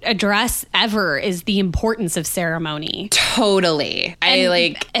don't address ever, is the importance of ceremony. Totally.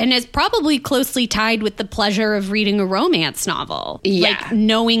 And it's probably closely tied with the pleasure of reading a romance novel. Yeah. Like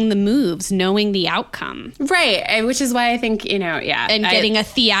knowing the moves, knowing the outcome. Right. Which is why I think, you know, and getting a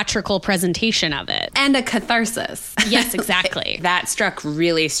theatrical presentation of it. And a catharsis. Yes, exactly. That struck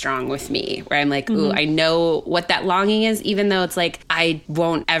really strong with me, where I'm like, ooh, I know what that longing is, even though it's like I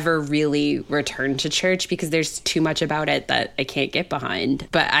won't ever really return to church because there's too much about it that I can't get behind.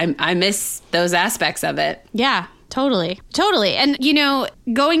 But I miss those aspects of it. Yeah. Totally. And, you know,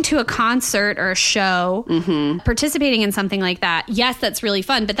 going to a concert or a show, participating in something like that, yes, that's really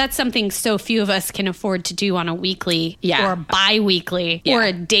fun, but that's something so few of us can afford to do on a weekly or bi-weekly or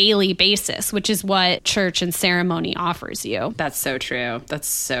a daily basis, which is what church and ceremony offers you. That's so true.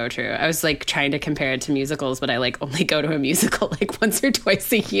 I was like trying to compare it to musicals, but I like only go to a musical like once or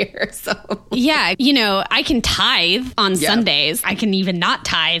twice a year. So yeah, you know, I can tithe on Sundays. I can even not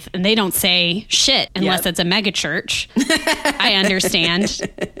tithe, and they don't say shit unless it's a mega church. I understand.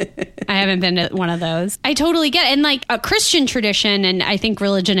 I haven't been to one of those. I totally get it. And like a Christian tradition, and I think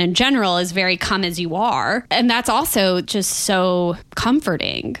religion in general, is very come as you are. And that's also just so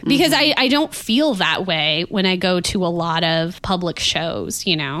comforting because I don't feel that way when I go to a lot of public shows,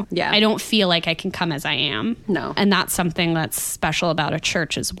 you know? Yeah. I don't feel like I can come as I am. No. And that's something that's special about a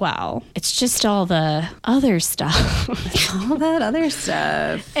church as well. It's just all the other stuff. All that other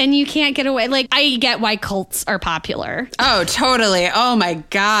stuff. And you can't get away. Like, I get why cults are popular. Oh, totally. Oh my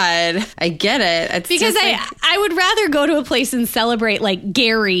God. I get it. It's because I would rather go to a place and celebrate like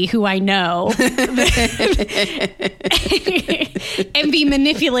Gary, who I know, and be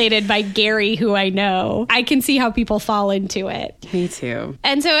manipulated by Gary, who I know. I can see how people fall into it. Me too.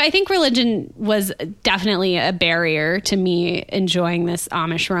 And so I think religion was definitely a barrier to me enjoying this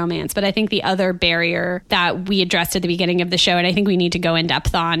Amish romance. But I think the other barrier that we addressed at the beginning of the show, and I think we need to go in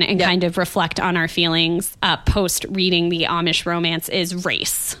depth on and kind of reflect on our feelings post reading the Amish romance, is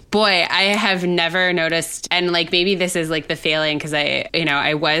race. Boy, I have never noticed, and like maybe this is like the failing because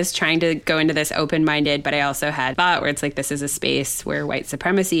I was trying to go into this open-minded, but I also had thought where it's like this is a space where white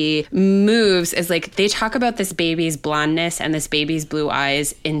supremacy moves, is like they talk about this baby's blondness and this baby's blue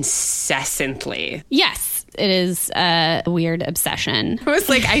eyes incessantly. Yes. It is a weird obsession. I was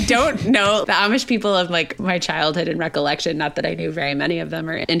like, I don't know the Amish people of like my childhood and recollection. Not that I knew very many of them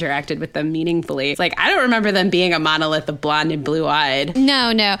or interacted with them meaningfully. It's like, I don't remember them being a monolith of blonde and blue-eyed. No.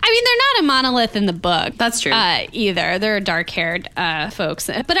 I mean, they're not a monolith in the book. That's true. Either. They're dark-haired folks.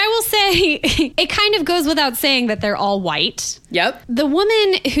 But I will say, it kind of goes without saying that they're all white. Yep. The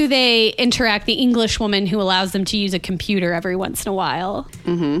woman who they interact, the English woman who allows them to use a computer every once in a while.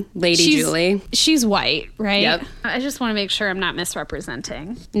 Mm-hmm. Lady Julie. She's white, right? Yep. I just want to make sure I'm not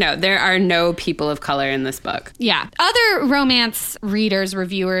misrepresenting. No, there are no people of color in this book. Yeah. Other romance readers,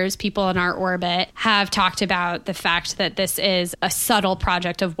 reviewers, people in our orbit have talked about the fact that this is a subtle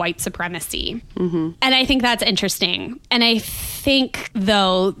project of white supremacy. Mm-hmm. And I think that's interesting. And I think,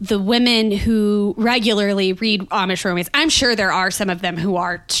 though, the women who regularly read Amish romance, I'm sure there are some of them who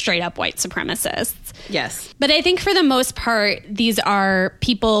are straight up white supremacists. Yes. But I think for the most part, these are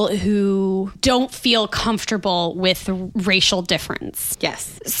people who don't feel comfortable with racial difference.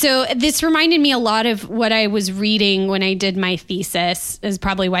 Yes. So this reminded me a lot of what I was reading when I did my thesis, is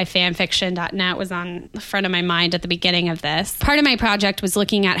probably why fanfiction.net was on the front of my mind at the beginning of this. Part of my project was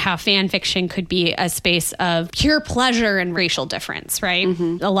looking at how fanfiction could be a space of pure pleasure and racial difference, right?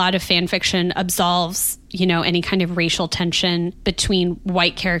 Mm-hmm. A lot of fanfiction absolves any kind of racial tension between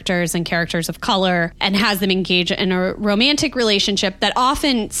white characters and characters of color and has them engage in a romantic relationship that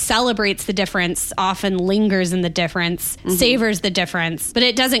often celebrates the difference, often lingers in the difference, mm-hmm. savors the difference, but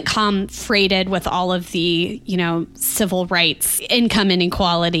it doesn't come freighted with all of the, civil rights, income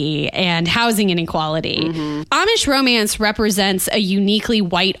inequality, and housing inequality. Mm-hmm. Amish romance represents a uniquely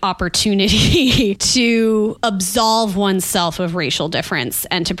white opportunity to absolve oneself of racial difference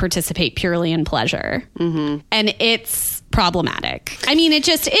and to participate purely in pleasure. Mm-hmm. And it's problematic. I mean, it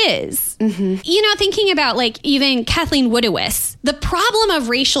just is. Mm-hmm. Thinking about even Kathleen Woodiwiss, the problem of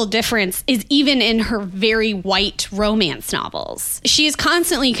racial difference is even in her very white romance novels. She is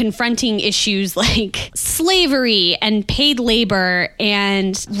constantly confronting issues like slavery and paid labor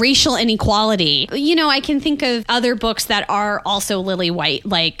and racial inequality. I can think of other books that are also lily white,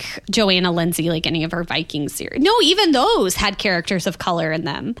 like Joanna Lindsey, like any of her Viking series. No, even those had characters of color in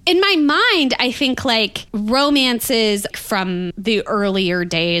them. In my mind, I think romances from the earlier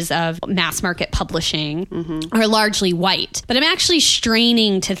days of mass market publishing mm-hmm. are largely white. But I'm actually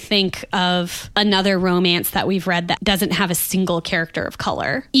straining to think of another romance that we've read that doesn't have a single character of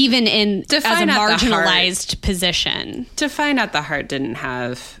color, even as a marginalized position. To Find Out the Heart didn't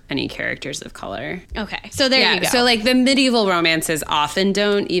have any characters of color. Okay. So there you go. So the medieval romances often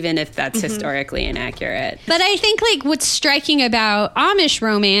don't, even if that's mm-hmm. historically inaccurate. But I think what's striking about Amish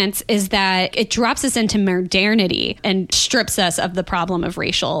romance is that it drops us into modernity and strips us of the problem of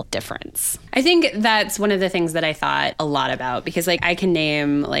racial difference. I think that's one of the things that I thought a lot about, because I can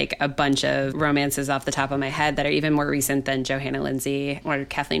name a bunch of romances off the top of my head that are even more recent than Johanna Lindsey or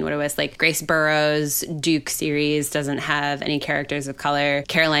Kathleen Woodiwiss. Grace Burroughs' Duke series doesn't have any characters of color.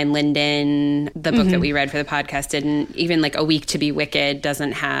 Caroline Linden, the book mm-hmm. that we read for the podcast, didn't. Even A Week to Be Wicked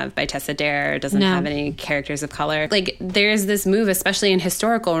doesn't have, by Tessa Dare, doesn't have any characters of color. There's this move, especially in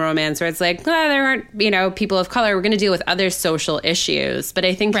historical romance, where it's there aren't, people of color. We're going to deal with other social issues. But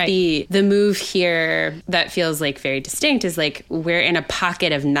I think the move here that feels very distinct is we're in a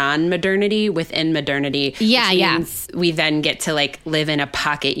pocket of non-modernity within modernity. Yeah, which means we then get to live in a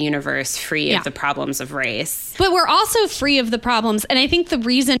pocket universe free of the problems of race. But we're also free of the problems. And I think the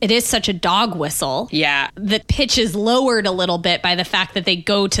reason it is such a dog whistle, the pitch is lowered a little bit by the fact that they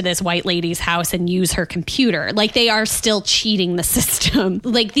go to this white lady's house and use her computer. They are still cheating the system.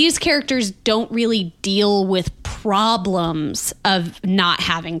 These characters don't really deal with problems of not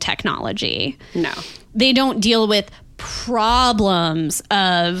having technology. No. They don't deal with problems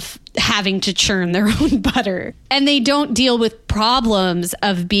of having to churn their own butter. And they don't deal with problems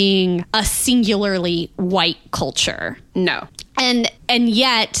of being a singularly white culture. No. And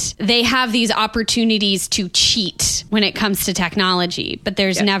yet they have these opportunities to cheat when it comes to technology, but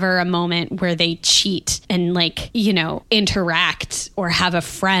there's never a moment where they cheat and interact or have a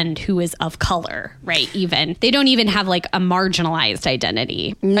friend who is of color, right? Even they don't even have a marginalized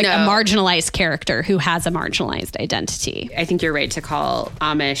identity, a marginalized character who has a marginalized identity. I think you're right to call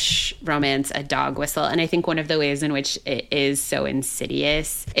Amish romance a dog whistle. And I think one of the ways in which it is so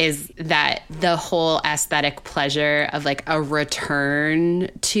insidious is that the whole aesthetic pleasure of a return return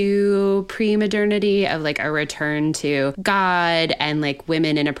to pre-modernity, of like a return to God and like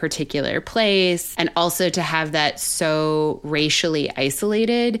women in a particular place, and also to have that so racially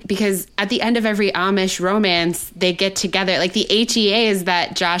isolated, because at the end of every Amish romance, they get together. Like the HEA is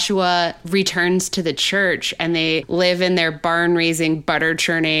that Joshua returns to the church and they live in their barn raising, butter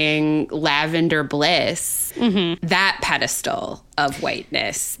churning, lavender bliss. Mm-hmm. That pedestal of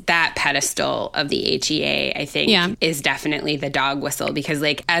whiteness, that pedestal of the HEA, I think, is definitely the dog whistle, because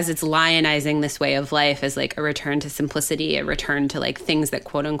like as it's lionizing this way of life as like a return to simplicity, a return to like things that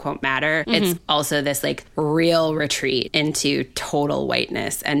quote unquote matter, it's also this like real retreat into total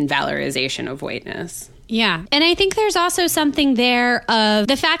whiteness and valorization of whiteness. Yeah. And I think there's also something there of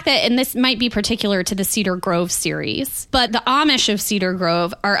the fact that, and this might be particular to the Cedar Grove series, but the Amish of Cedar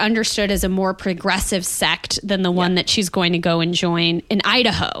Grove are understood as a more progressive sect than the one that she's going to go and join in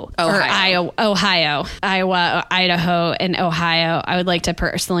Idaho. Iowa, Idaho, and Ohio. I would like to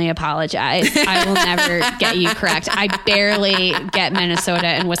personally apologize. I will never get you correct. I barely get Minnesota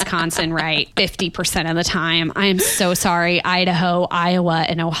and Wisconsin right 50% of the time. I am so sorry. Idaho, Iowa,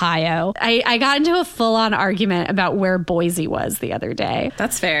 and Ohio. I got into a full-on argument about where Boise was the other day.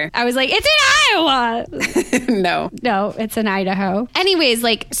 That's fair. I was like, it's in Iowa. No, it's in Idaho. Anyways,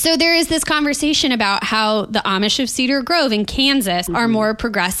 like, so there is this conversation about how the Amish of Cedar Grove in Kansas are more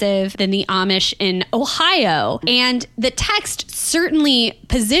progressive than the Amish in Ohio. And the text certainly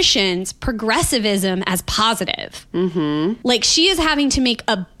positions progressivism as positive. Like, she is having to make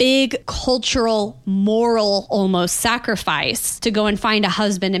a big cultural, moral, almost sacrifice to go and find a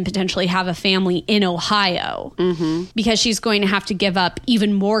husband and potentially have a family in Ohio. Because she's going to have to give up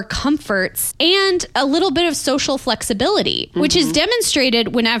even more comforts and a little bit of social flexibility, which is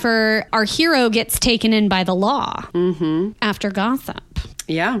demonstrated whenever our hero gets taken in by the law after gossip.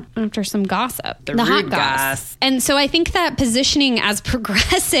 Yeah. After some gossip. The hot goss. And so I think that positioning as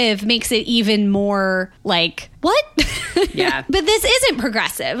progressive makes it even more like, what? Yeah. But this isn't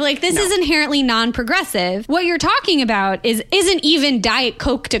progressive. Like, this is inherently non-progressive. What you're talking about isn't even Diet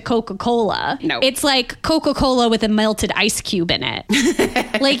Coke to Coca-Cola. No. It's like Coca-Cola with a melted ice cube in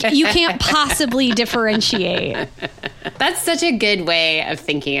it. Like, you can't possibly differentiate. That's such a good way of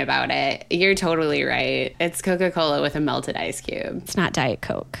thinking about it. You're totally right. It's Coca-Cola with a melted ice cube. It's not Diet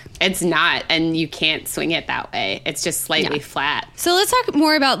Coke. It's not, and you can't swing it that way. It's just slightly flat. So let's talk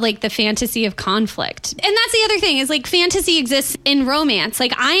more about like the fantasy of conflict. And that's the other thing, is like fantasy exists in romance.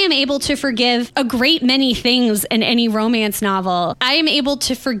 Like, I am able to forgive a great many things in any romance novel. I am able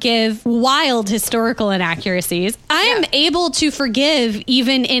to forgive wild historical inaccuracies. I am able to forgive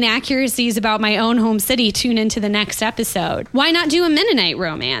even inaccuracies about my own home city. Tune into the next episode. Why not do a Mennonite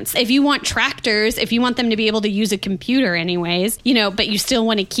romance? If you want tractors, if you want them to be able to use a computer anyways, you know, but you still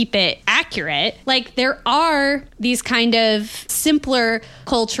want to keep it accurate, like, there are these kind of simpler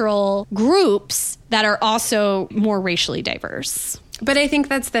cultural groups that are also more racially diverse. But I think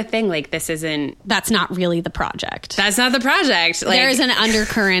that's the thing. Like, that's not really the project. That's not the project. Like, there is an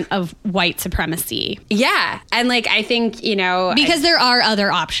undercurrent of white supremacy. Yeah. And like, I think, you know, because there are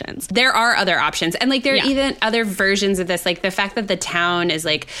other options. There are other options. And like, there are even other versions of this. Like, the fact that the town is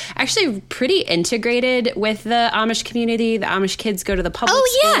like actually pretty integrated with the Amish community. The Amish kids go to the public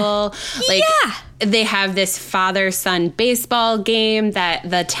school. Like, they have this father-son baseball game that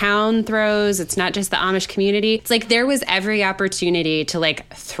the town throws. It's not just the Amish community. It's like there was every opportunity to like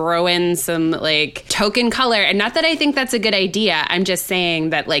throw in some like token color. And not that I think that's a good idea. I'm just saying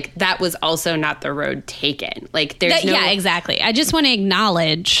that like that was also not the road taken. Like, there's Yeah, exactly. I just want to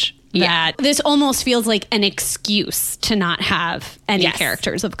acknowledge that this almost feels like an excuse to not have any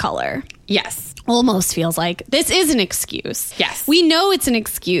characters of color. Yes. Almost feels like this is an excuse. Yes. We know it's an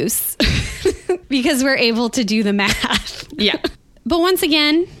excuse because we're able to do the math. Yeah. But once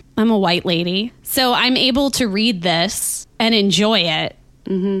again, I'm a white lady, so I'm able to read this and enjoy it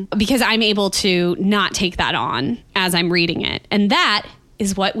because I'm able to not take that on as I'm reading it. And that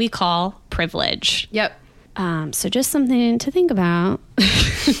is what we call privilege. Yep. So just something to think about.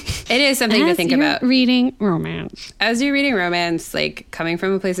 It is something to think about. Reading romance. As you're reading romance, like coming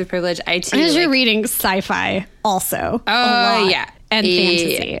from a place of privilege, you're reading sci-fi also. Oh, yeah. And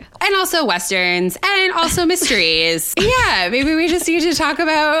fantasy. And also Westerns. And also mysteries. Yeah, maybe we just need to talk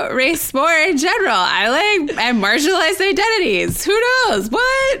about race more in general. And marginalized identities. Who knows?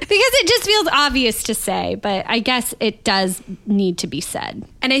 What? Because it just feels obvious to say, but I guess it does need to be said.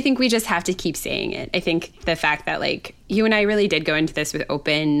 And I think we just have to keep saying it. I think the fact that, like, you and I really did go into this with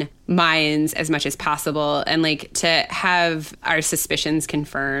open minds as much as possible, and like to have our suspicions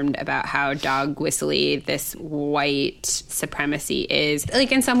confirmed about how dog whistly this white supremacy is.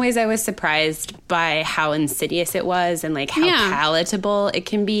 Like in some ways I was surprised by how insidious it was and like how palatable it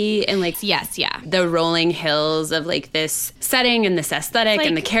can be, and like the rolling hills of like this setting and this aesthetic like,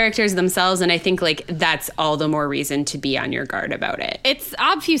 and the characters themselves, and I think like that's all the more reason to be on your guard about it. It's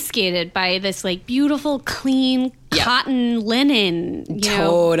obfuscated by this like beautiful clean cotton linen, you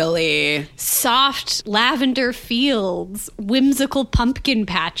know, soft lavender fields, whimsical pumpkin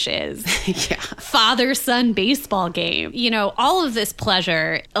patches, father-son baseball game. You know, all of this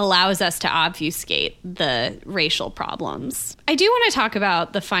pleasure allows us to obfuscate the racial problems. I do want to talk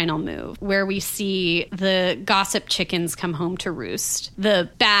about the final move where we see the gossip chickens come home to roost. The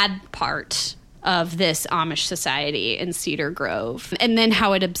bad part of this Amish society in Cedar Grove, and then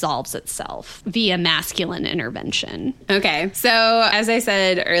how it absolves itself via masculine intervention. Okay, so as I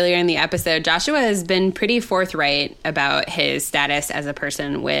said earlier in the episode, Joshua has been pretty forthright about his status as a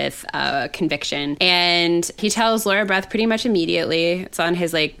person with a conviction, and he tells Laura Beth pretty much immediately. It's on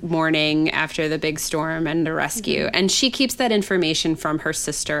his like morning after the big storm and the rescue, and she keeps that information from her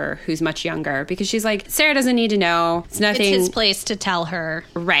sister, who's much younger, because she's like, Sarah doesn't need to know. It's nothing. It's his place to tell her.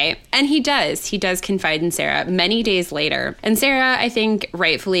 Right, and he does. He does confide in Sarah many days later. And Sarah, I think,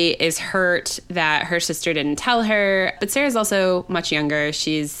 rightfully is hurt that her sister didn't tell her. But Sarah's also much younger.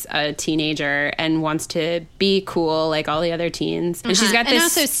 She's a teenager and wants to be cool like all the other teens. And she's got this... And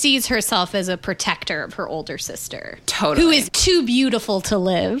also sees herself as a protector of her older sister. Totally. Who is too beautiful to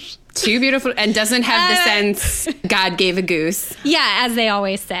live. Too beautiful, and doesn't have the sense God gave a goose. Yeah, as they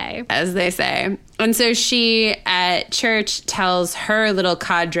always say. As they say. And so she, at church, tells her little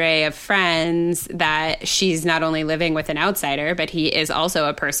cadre of friends that she's not only living with an outsider, but he is also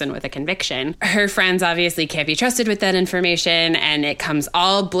a person with a conviction. Her friends obviously can't be trusted with that information, and it comes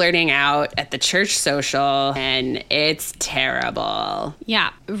all blurting out at the church social, and it's terrible.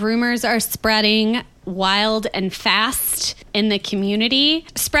 Yeah, rumors are spreading wild and fast in the community,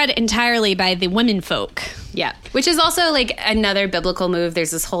 spread entirely by the women folk. Yeah, which is also like another biblical move.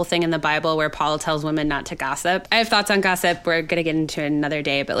 There's this whole thing in the Bible where Paul tells women not to gossip. I have thoughts on gossip. We're going to get into it another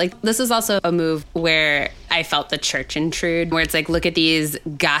day. But like this is also a move where I felt the church intrude, where it's like, look at these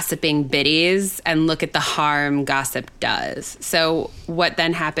gossiping biddies and look at the harm gossip does. So what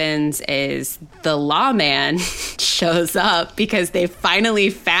then happens is the lawman shows up because they finally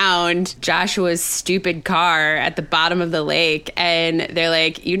found Joshua's stupid car at the bottom of the lake. And they're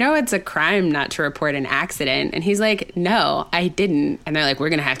like, you know, it's a crime not to report an accident. And he's like, no, I didn't. And they're like, we're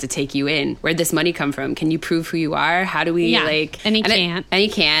going to have to take you in. Where'd this money come from? Can you prove who you are? How do we like... And he can't. And he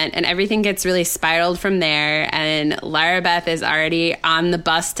can't. And everything gets really spiraled from there. And Lara Beth is already on the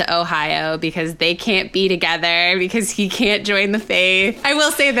bus to Ohio because they can't be together because he can't join the faith. I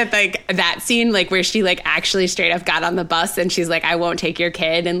will say that like that scene, like where she like actually straight up got on the bus and she's like, I won't take your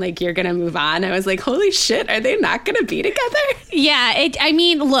kid and like you're going to move on. I was like, holy shit, are they not going to be together? Yeah. I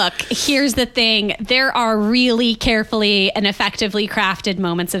mean, look, here's the thing. There are really carefully and effectively crafted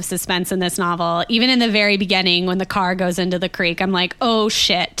moments of suspense in this novel. Even in the very beginning when the car goes into the creek, I'm like, oh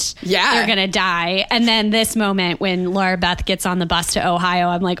shit. Yeah. They're going to die. And then this moment when Laura Beth gets on the bus to Ohio,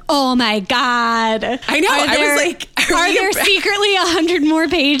 I'm like, oh my God. I know. I was like, are there secretly 100 more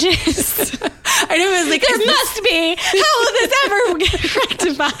pages? I know. I was like, there must be. How will this ever get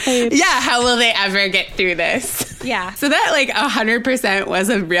rectified? Yeah. How will they ever get through this? Yeah. So that like 100% was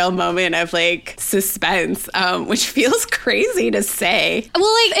a real moment of like suspense, which feels crazy to say.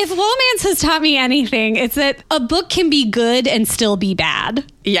 Well, like if Romance has taught me anything, it's that a book can be good and still be bad.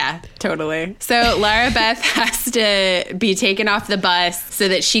 Yeah, totally. So Lara Beth has to be taken off the bus so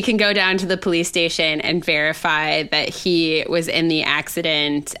that she can go down to the police station and verify that he was in the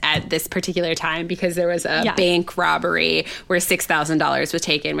accident at this particular time because there was a bank robbery where $6,000 was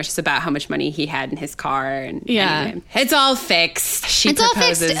taken, which is about how much money he had in his car. And anyway, it's all fixed. It's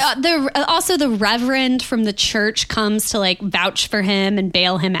proposes. All fixed. Also, the reverend from the church comes to like vouch for him and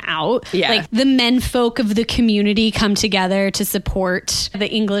bail him out. Yeah. Like the men folk of the community come together to support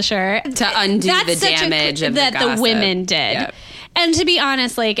the Englisher to undo the damage of that the gossip. The women did. Yep. And to be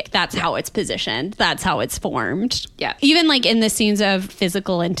honest, like that's how it's positioned. That's how it's formed. Yeah. Even like in the scenes of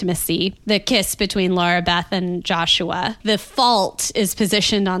physical intimacy, the kiss between Laura Beth and Joshua, the fault is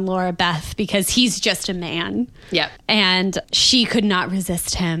positioned on Laura Beth because he's just a man. Yep. And she could not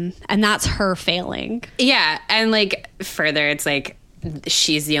resist him. And that's her failing. Yeah. And like further, it's like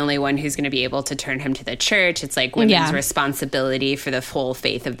she's the only one who's going to be able to turn him to the church. It's like women's responsibility for the whole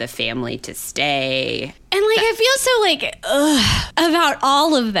faith of the family to stay. And like, I feel so like, ugh, about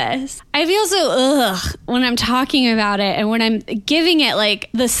all of this. I feel so ugh when I'm talking about it and when I'm giving it like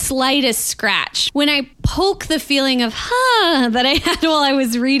the slightest scratch. When I poke the feeling of that I had while I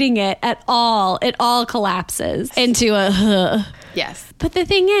was reading it it all collapses into a Yes. But the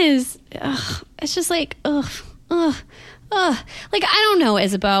thing is, it's just like, like, I don't know,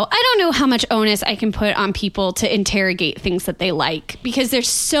 Isabeau. I don't know how much onus I can put on people to interrogate things that they like because there's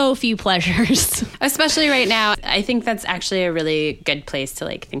so few pleasures. Especially right now. I think that's actually a really good place to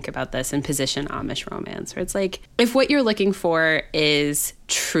like think about this and position Amish romance, where it's like, if what you're looking for is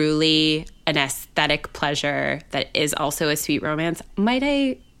truly an aesthetic pleasure that is also a sweet romance, might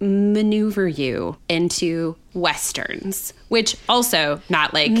I maneuver you into Westerns, which also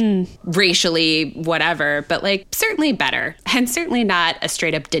not like racially whatever, but like certainly better and certainly not a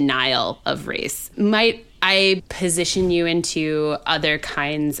straight up denial of race. Might I position you into other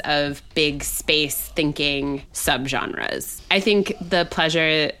kinds of big space thinking subgenres? I think the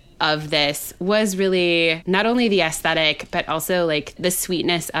pleasure of this was really not only the aesthetic, but also like the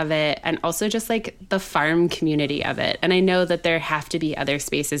sweetness of it and also just like the farm community of it. And I know that there have to be other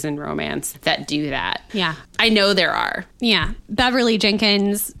spaces in romance that do that. Yeah. I know there are. Yeah. Beverly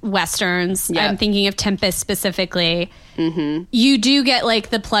Jenkins Westerns. Yep. I'm thinking of Tempest specifically. Mm-hmm. You do get like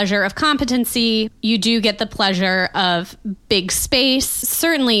the pleasure of competency. You do get the pleasure of big space.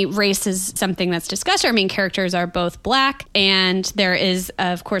 Certainly race is something that's discussed. Our main characters are both Black, and there is,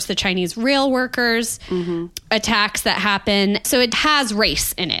 of course, the Chinese rail workers attacks that happen. So it has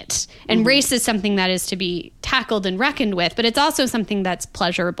race in it. And race is something that is to be tackled and reckoned with, but it's also something that's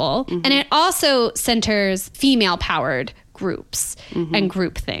pleasurable. And it also centers female-powered groups and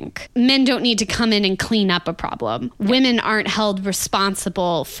groupthink. Men don't need to come in and clean up a problem. Women aren't held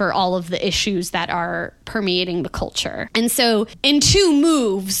responsible for all of the issues that are permeating the culture. And so in 2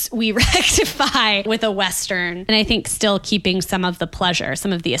 moves, we rectify with a Western, and I think still keeping some of the pleasure,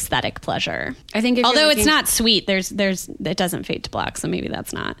 some of the aesthetic pleasure. I think although it's not sweet, it doesn't fade to black, so maybe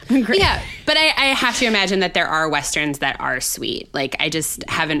that's not great. Yeah, but I have to imagine that there are Westerns that are sweet. Like, I just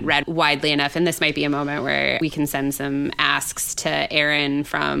haven't read widely enough, and this might be a moment where we can send some asks to Erin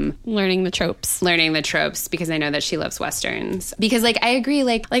from Learning the Tropes, because I know that she loves Westerns. Because like, I agree,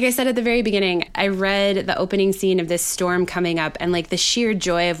 like I said at the very beginning, I read the opening scene of this storm coming up and like the sheer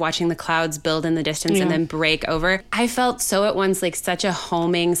joy of watching the clouds build in the distance and then break over. I felt so at once like such a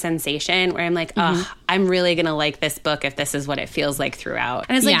homing sensation where I'm like, I'm really gonna like this book if this is what it feels like throughout.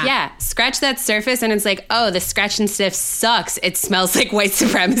 And it's like, scratch that surface and it's like, oh, the scratch and sniff sucks. It smells like white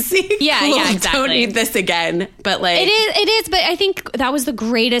supremacy. Yeah, cool. yeah, exactly. Don't need this again. But like, it is, but I think that was the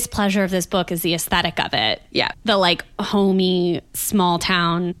greatest pleasure of this book is the aesthetic of it. Yeah. The like homey, small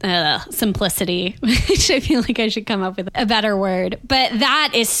town simplicity, which I feel like I should come up with a better word. But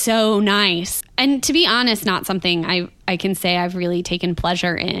that is so nice. And to be honest, not something I can say I've really taken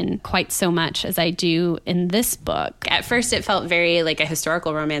pleasure in quite so much as I do in this book. At first, it felt very like a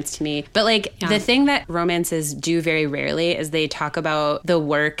historical romance to me. But like the thing that romances do very rarely is they talk about the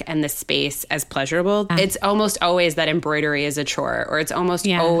work and the space as pleasurable. Yeah. It's almost always that embroidery is a chore, or it's almost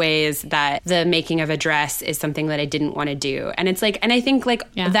always that the making of a dress is something that I didn't want to do. And it's like, and I think like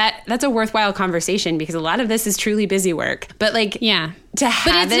that's a worthwhile conversation because a lot of this is truly busy work. But like, to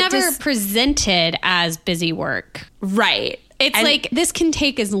have but it's never presented as busy work. Right. It's like, this can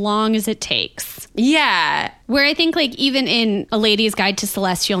take as long as it takes. Yeah. Where I think like even in A Lady's Guide to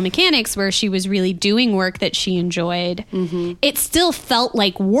Celestial Mechanics, where she was really doing work that she enjoyed, it still felt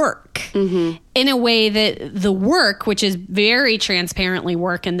like work in a way that the work, which is very transparently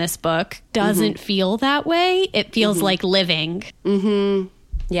work in this book, doesn't feel that way. It feels like living.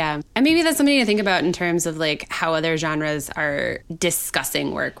 Yeah. And maybe that's something to think about in terms of like how other genres are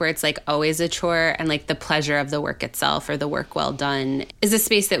discussing work, where it's like always a chore and like the pleasure of the work itself or the work well done is a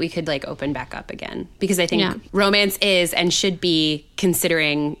space that we could like open back up again. Because I think romance is and should be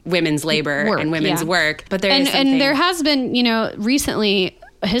considering women's labor and women's work. But there is something... And there has been, recently...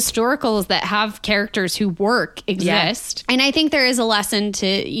 historicals that have characters who work exist. And I think there is a lesson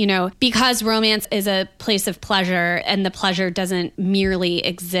to, because romance is a place of pleasure and the pleasure doesn't merely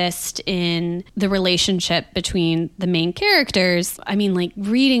exist in the relationship between the main characters. I mean, like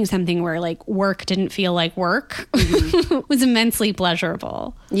reading something where like work didn't feel like work was immensely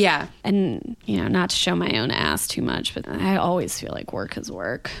pleasurable. Yeah. And, not to show my own ass too much, but I always feel like work is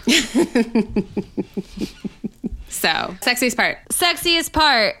work. So, sexiest part. Sexiest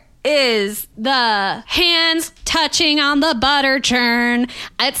part is the hands touching on the butter churn.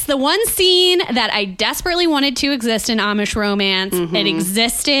 It's the one scene that I desperately wanted to exist in Amish romance. It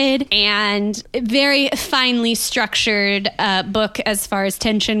existed, and very finely structured book as far as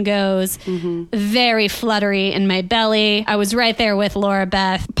tension goes. Very fluttery in my belly. I was right there with Laura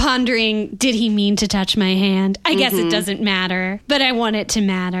Beth, pondering, did he mean to touch my hand? I guess it doesn't matter, but I want it to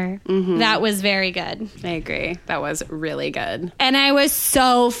matter. That was very good. I agree. That was really good. And I was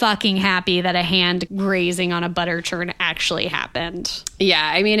so fucking happy that a hand grazing on a butter churn actually happened. Yeah,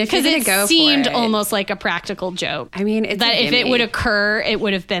 I mean, if you're going to go for it. Because it seemed almost like a practical joke. I mean, it's that if it would occur, it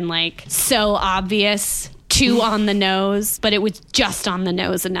would have been like so obvious. Too on the nose, but it was just on the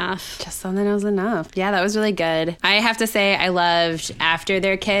nose enough. Just on the nose enough. Yeah, that was really good. I have to say, I loved after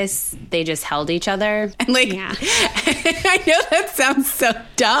their kiss, they just held each other. And like, Yeah. I know that sounds so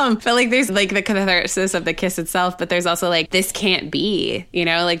dumb, but like there's like the catharsis of the kiss itself, but there's also like, this can't be, you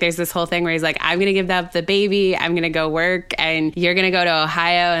know, like there's this whole thing where he's like, I'm going to give up the baby, I'm going to go work, and you're going to go to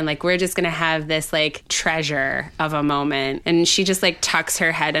Ohio, and like, we're just going to have this like treasure of a moment. And she just like tucks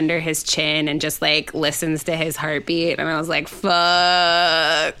her head under his chin and just like listens to his heartbeat, and I was like,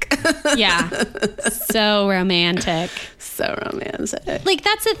 fuck. Yeah. So romantic. So romantic. Like,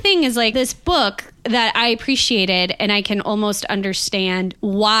 that's the thing, is like this book that I appreciated, and I can almost understand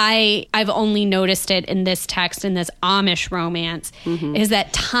why I've only noticed it in this text, in this Amish romance, is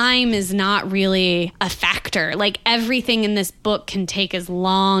that time is not really a factor. Like, everything in this book can take as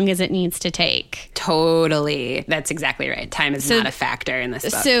long as it needs to take. Totally. That's exactly right. Time is not a factor in this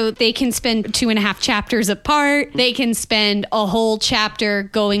book. So they can spend 2.5 chapters apart. They can spend a whole chapter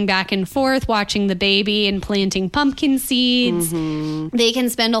going back and forth, watching the baby and planting pumpkin seeds. They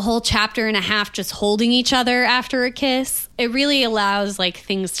can spend a whole chapter and a half just holding each other after a kiss. It really allows like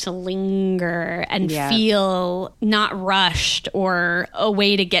things to linger and feel not rushed or a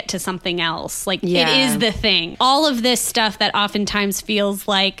way to get to something else. Like it is the thing. All of this stuff that oftentimes feels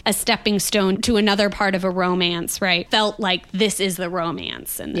like a stepping stone to another part of a romance, right? Felt like this is the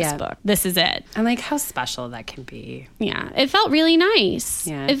romance in this book. This is it. And like how special that can be. Yeah. It felt really nice.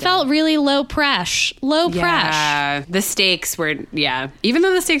 Yeah, it felt really low pressure. Yeah. The stakes were, even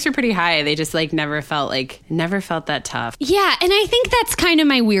though the stakes were pretty high, they just like never felt that tough. Yeah, and I think that's kind of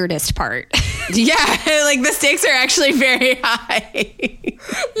my weirdest part. Yeah, like the stakes are actually very high.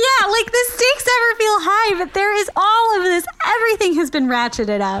 Yeah, like the stakes never feel high, but there is all of this. Everything has been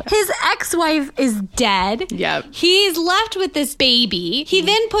ratcheted up. His ex-wife is dead. Yep. He's left with this baby. He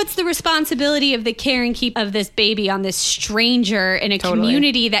then puts the responsibility of the care and keep of this baby on this stranger in a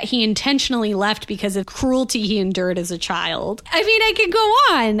community that he intentionally left because of cruelty he endured as a child. I mean, I could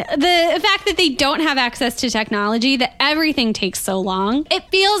go on. The fact that they don't have access to technology, that everything takes so long. It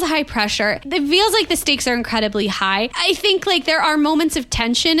feels high pressure. It feels like the stakes are incredibly high. I think like there are moments of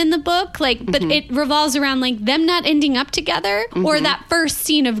tension in the book, like, but it revolves around like them not ending up together or that first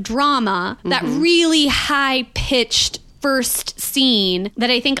scene of drama, that really high pitched first scene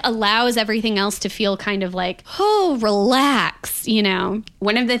that I think allows everything else to feel kind of like, oh, relax, you know?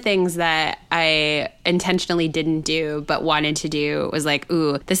 One of the things that I intentionally didn't do but wanted to do was like,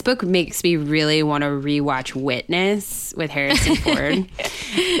 ooh, this book makes me really want to rewatch Witness with Harrison Ford.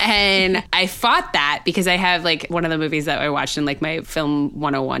 And I fought that because I have like one of the movies that I watched in like my film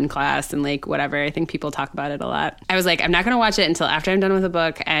 101 class and like whatever. I think people talk about it a lot. I was like, I'm not going to watch it until after I'm done with the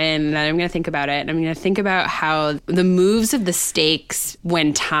book, and then I'm going to think about it. And I'm going to think about how the moves of the stakes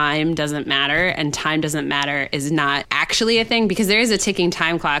when time doesn't matter and time doesn't matter is not actually a thing, because there is a ticking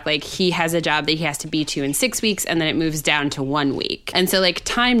time clock. Like he has a job that he has to be to in 6 weeks, and then it moves down to 1 week. And so like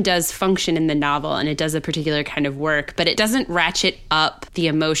time does function in the novel, and it does a particular kind of work, but it doesn't ratchet up the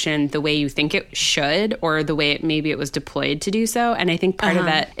emotion the way you think it should, or the way maybe it was deployed to do so. And I think part of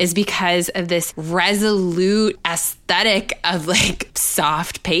that is because of this resolute aesthetic of like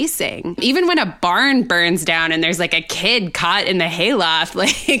soft pacing. Even when a barn burns down and there's like a kid caught in the hayloft,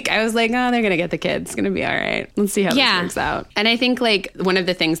 like I was like, oh, they're gonna get the kid. It's gonna be all right. Let's see how this works out. And I think like one of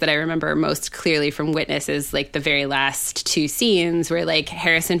the things that I remember most clearly from Witness is like the very last 2 scenes where like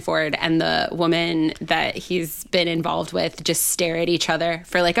Harrison Ford and the woman that he's been involved with just stare at each other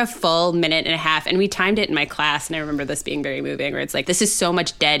for like a full minute and a half. And we timed it in my class, and I remember this being very moving, where it's like, this is so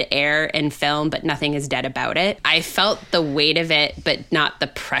much dead air in film, but nothing is dead about it. I felt the weight of it, but not the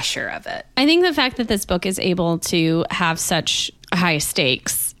pressure of it. I think the fact that this book is able to have such high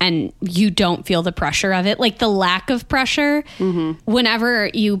stakes and you don't feel the pressure of it, like the lack of pressure whenever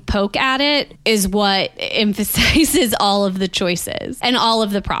you poke at it, is what emphasizes all of the choices and all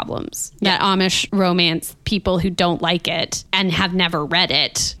of the problems that Amish romance people who don't like it and have never read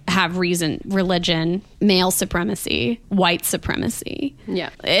it have reason, religion, male supremacy, white supremacy. Yeah.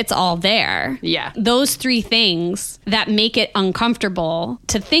 It's all there. Yeah. Those three things that make it uncomfortable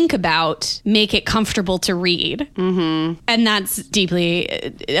to think about make it comfortable to read. Mm-hmm. And that's deeply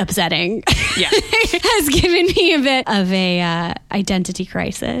upsetting. Yeah. Has given me a bit of a identity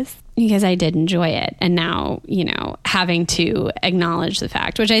crisis. Because I did enjoy it. And now, having to acknowledge the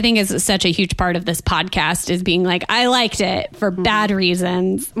fact, which I think is such a huge part of this podcast, is being like, I liked it for bad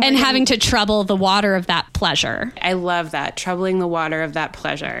reasons, and having to trouble the water of that pleasure. I love that. Troubling the water of that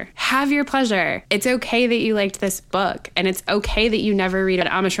pleasure. Have your pleasure. It's okay that you liked this book, and it's okay that you never read an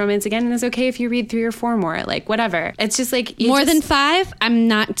Amish romance again, and it's okay if you read 3 or 4 more, like whatever. It's just like... More than 5, I'm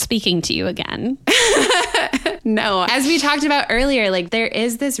not speaking to you again. No. As we talked about earlier, like there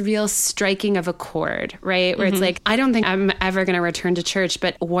is this real striking of a chord, right? Where it's like, I don't think I'm ever going to return to church,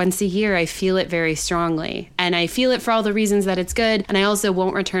 but once a year I feel it very strongly. And I feel it for all the reasons that it's good. And I also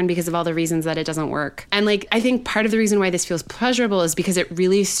won't return because of all the reasons that it doesn't work. And like, I think part of the reason why this feels pleasurable is because it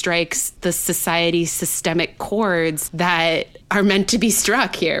really strikes the society's systemic chords that are meant to be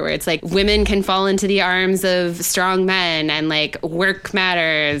struck here, where it's like women can fall into the arms of strong men, and like work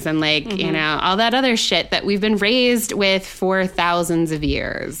matters, and like, all that other shit that we've been raised with for thousands of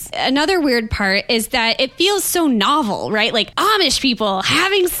years. Another weird part is that it feels so novel, right? Like Amish people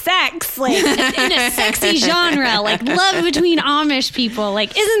having sex, like in a sexy genre, like love between Amish people.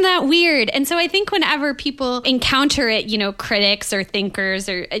 Like, isn't that weird? And so I think whenever people encounter it, critics or thinkers,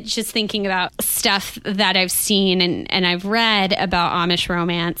 or just thinking about stuff that I've seen and I've read about Amish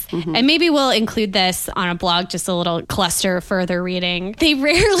romance, and maybe we'll include this on a blog, just a little cluster further reading. They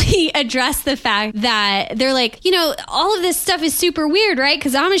rarely address the fact that they're like, all of this stuff is super weird, right?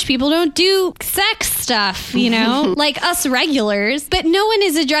 Because Amish people don't do sex stuff, like us regulars. But no one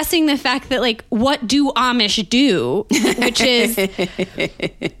is addressing the fact that, like, what do Amish do? Which is,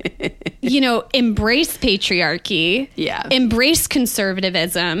 embrace patriarchy, embrace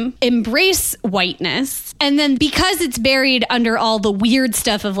conservatism, embrace whiteness. And then because it's buried under all the weird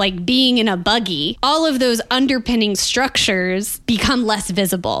stuff of like being in a buggy, all of those underpinning structures become less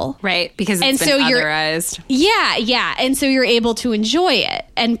visible. Right. Because it's been otherized. Yeah. And so you're able to enjoy it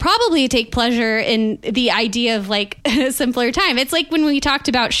and probably take pleasure in the idea of like a simpler time. It's like when we talked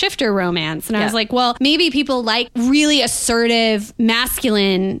about shifter romance, and I was like, well, maybe people like really assertive,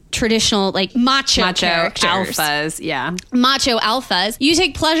 masculine, traditional, like macho characters. Alphas. Yeah. Macho alphas. You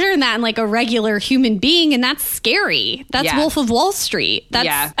take pleasure in that in like a regular human being, and that's scary. That's Wolf of Wall Street.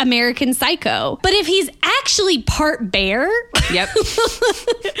 That's American Psycho. But if he's actually part bear, yep.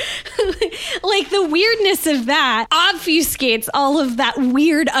 like the weirdness of that obfuscates all of that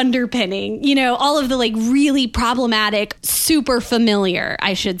weird underpinning, all of the like really problematic, super familiar,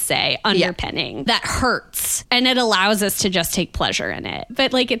 I should say, underpinning that hurts. And it allows us to just take pleasure in it.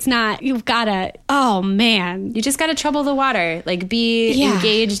 But like, it's not, you've got to, oh man. You just got to trouble the water. Like be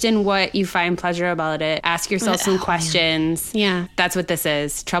engaged in what you find pleasure about it. Ask yourself some questions. Yeah. That's what this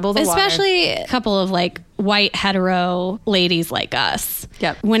is. Trouble the water. Especially a couple of like white hetero ladies like us.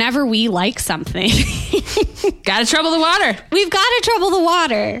 Yep. Whenever we like something, gotta trouble the water. We've got to trouble the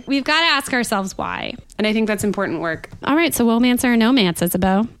water. We've got to ask ourselves why. And I think that's important work. All right. So womance or no-mance,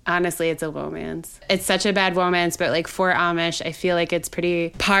 Isabeau? Honestly, it's a womance. It's such a bad romance, but like for Amish, I feel like it's pretty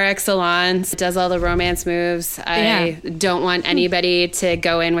par excellence. It does all the romance moves. I don't want anybody to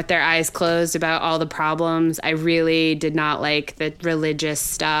go in with their eyes closed about all the problems. I really did not like the religious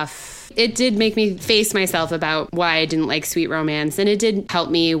stuff. It did make me face myself about why I didn't like sweet romance, and it did help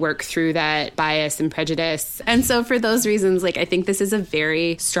me work through that bias and prejudice. And so for those reasons, like I think this is a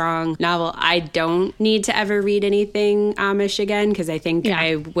very strong novel. I don't need to ever read anything Amish again because I think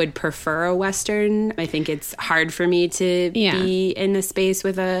I would prefer a Western. I think it's hard for me to be in a space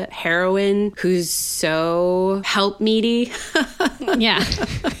with a heroine who's so help-meaty. Yeah.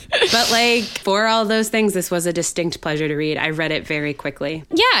 But like for all those things, this was a distinct pleasure to read. I read it very quickly.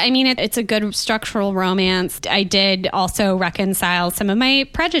 Yeah, I mean, it's a good structural romance. I did also reconcile some of my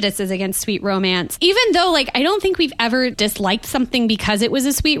prejudices against sweet romance. Even though, like, I don't think we've ever disliked something because it was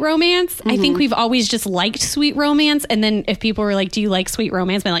a sweet romance. I think we've always just liked sweet romance. And then if people were like, do you like sweet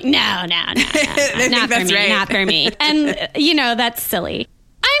romance? I'm like, no, not for me, not for me. And, that's silly.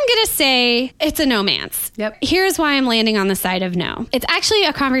 I'm going to say it's a no-mance. Yep. Here's why I'm landing on the side of no. It's actually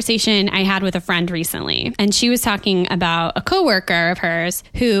a conversation I had with a friend recently. And she was talking about a coworker of hers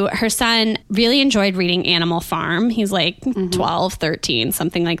who her son really enjoyed reading Animal Farm. He's like 12, 13,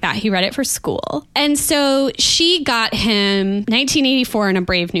 something like that. He read it for school. And so she got him 1984 and A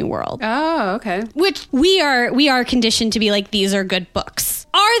Brave New World. Oh, okay. Which we are conditioned to be like, these are good books.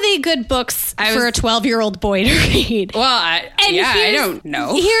 are they good books for a 12-year-old boy to read? Well, I don't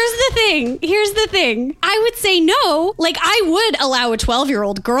know. Here's the thing. I would say no. Like, I would allow a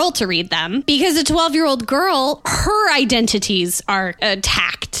 12-year-old girl to read them because a 12-year-old girl, her identities are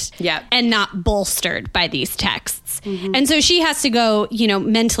attacked and not bolstered by these texts. Mm-hmm. And so she has to go,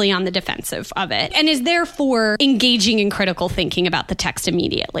 mentally on the defensive of it and is therefore engaging in critical thinking about the text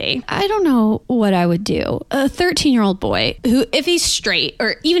immediately. I don't know what I would do. A 13-year-old boy who, if he's straight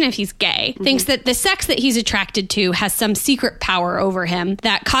or even if he's gay, thinks that the sex that he's attracted to has some secret power over him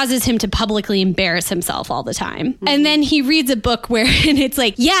that causes him to publicly embarrass himself all the time. Mm-hmm. And then he reads a book where it's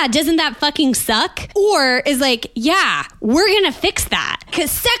like, yeah, doesn't that fucking suck? Or is like, yeah, we're going to fix that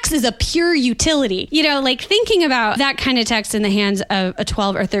because sex is a pure utility. Like thinking about that kind of text in the hands of a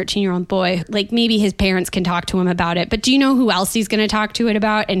 12 or 13-year-old boy, like maybe his parents can talk to him about it. But do you know who else he's going to talk to it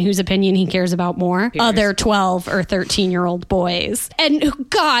about and whose opinion he cares about more? Other 12 or 13-year-old boys. And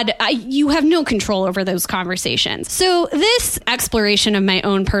God, you have no control over those conversations. So this exploration of my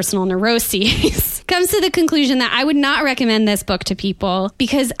own personal neuroses comes to the conclusion that I would not recommend this book to people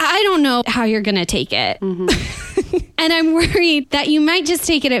because I don't know how you're going to take it. Mm-hmm. And I'm worried that you might just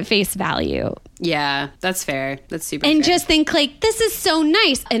take it at face value. Yeah, that's fair. That's super and fair. Just think like, this is so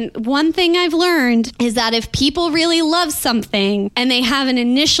nice. And one thing I've learned is that if people really love something and they have an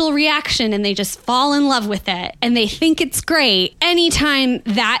initial reaction and they just fall in love with it and they think it's great, anytime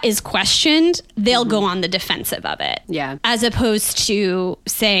that is questioned, they'll go on the defensive of it. Yeah. As opposed to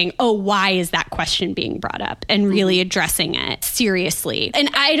saying, oh, why is that question being brought up and really addressing it seriously.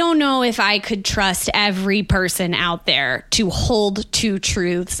 And I don't know if I could trust every person out there to hold two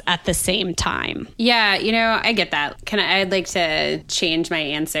truths at the same time. Yeah, I get that. I'd like to change my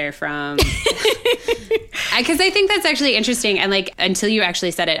answer from... Because I think that's actually interesting. And like, until you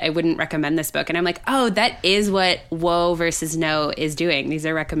actually said it, I wouldn't recommend this book. And I'm like, oh, that is what Whoa versus No is doing. These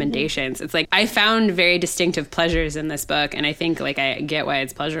are recommendations. Mm-hmm. It's like, I found very distinctive pleasures in this book. And I think like, I get why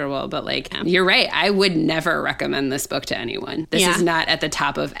it's pleasurable. But like, you're right. I would never recommend this book to anyone. This is not at the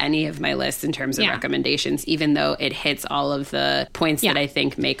top of any of my lists in terms of recommendations, even though it hits all of the points that I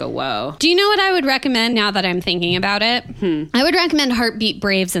think make a Whoa. Do you know what I would recommend now that I'm thinking about it? I would recommend Heartbeat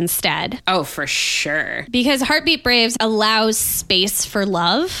Braves instead. Oh, for sure. Because Heartbeat Braves allows space for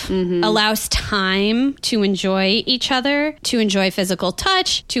love, allows time to enjoy each other, to enjoy physical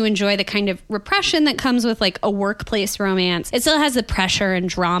touch, to enjoy the kind of repression that comes with like a workplace romance. It still has the pressure and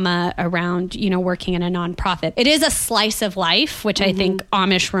drama around, working in a nonprofit. It is a slice of life, which I think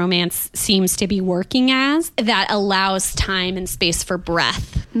Amish romance seems to be working as, that allows time and space for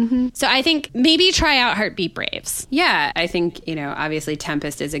breath. So I think maybe try out Heartbeat Braves. Yeah, I think, obviously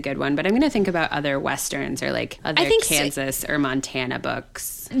Tempest is a good one, but I'm going to think about other Westerns or like other Kansas or Montana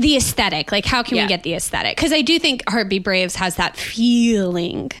books. The aesthetic, like how can we get the aesthetic? Because I do think Heartbeat Braves has that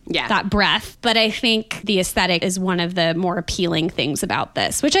feeling, that breath, but I think the aesthetic is one of the more appealing things about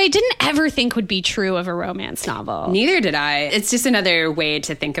this, which I didn't ever think would be true of a romance novel. Neither did I. It's just another way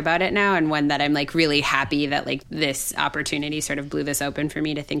to think about it now, and one that I'm like really happy that like this opportunity sort of blew this open for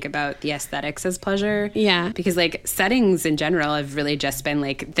me to think about the aesthetics as pleasure. Yeah. Because like settings in general have really just been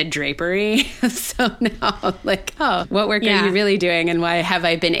like the drapery. So now like, oh, what work are you really doing, and why have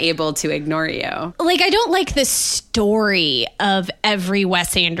I been able to ignore you? Like, I don't like the story of every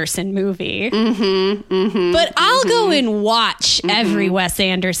Wes Anderson movie. But I'll go and watch every Wes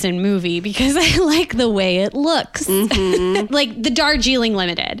Anderson movie because I like the way it looks. Like the Darjeeling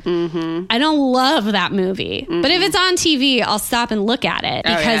Limited. I don't love that movie. But if it's on TV, I'll stop and look at it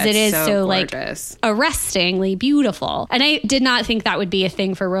because it is so like arrestingly beautiful. And I did not think that would be a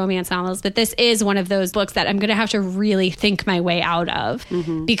thing for romance novels, but this is one of those books that I'm going to have to really think my way out of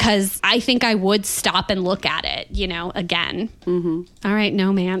because I think I would stop and look at it, again. All right,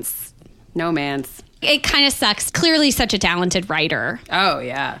 Nomance. It kind of sucks. Clearly such a talented writer. Oh,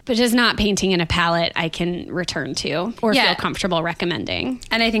 yeah. But just not painting in a palette I can return to or feel comfortable recommending.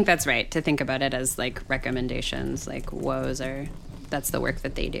 And I think that's right, to think about it as like recommendations, like woes are... That's the work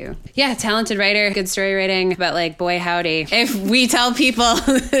that they do. Yeah, talented writer, good story writing, but like, boy, howdy. If we tell people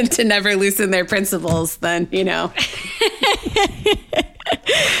to never loosen their principles, then,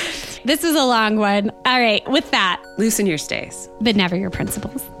 This is a long one. All right, with that. Loosen your stays. But never your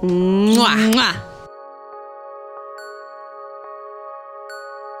principles. Mwah. Mwah.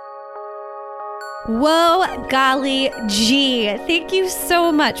 Whoa, golly gee. Thank you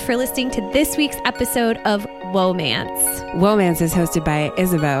so much for listening to this week's episode of Womance. Womance is hosted by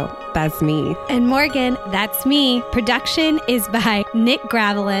Isabeau, that's me. And Morgan, that's me. Production is by Nick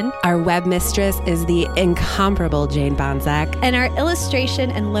Gravelin. Our web mistress is the incomparable Jane Bonsack. And our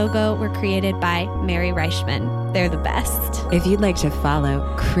illustration and logo were created by Mary Reichman. They're the best. If you'd like to follow,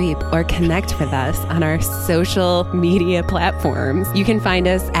 creep, or connect with us on our social media platforms, you can find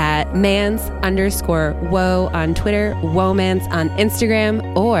us at mans_woe on Twitter, womans on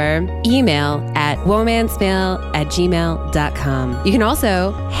Instagram, or email at womansmail@gmail.com. You can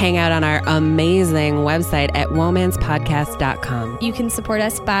also hang out on our amazing website at womanspodcast.com. You can support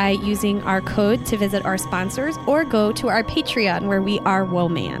us by using our code to visit our sponsors or go to our Patreon where we are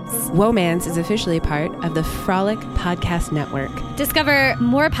Womans. Womans is officially part of the Frolic Podcast Network. Discover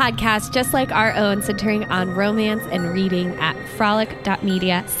more podcasts just like our own centering on romance and reading at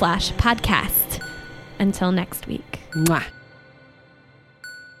frolic.media/podcast. Until next week. Mwah.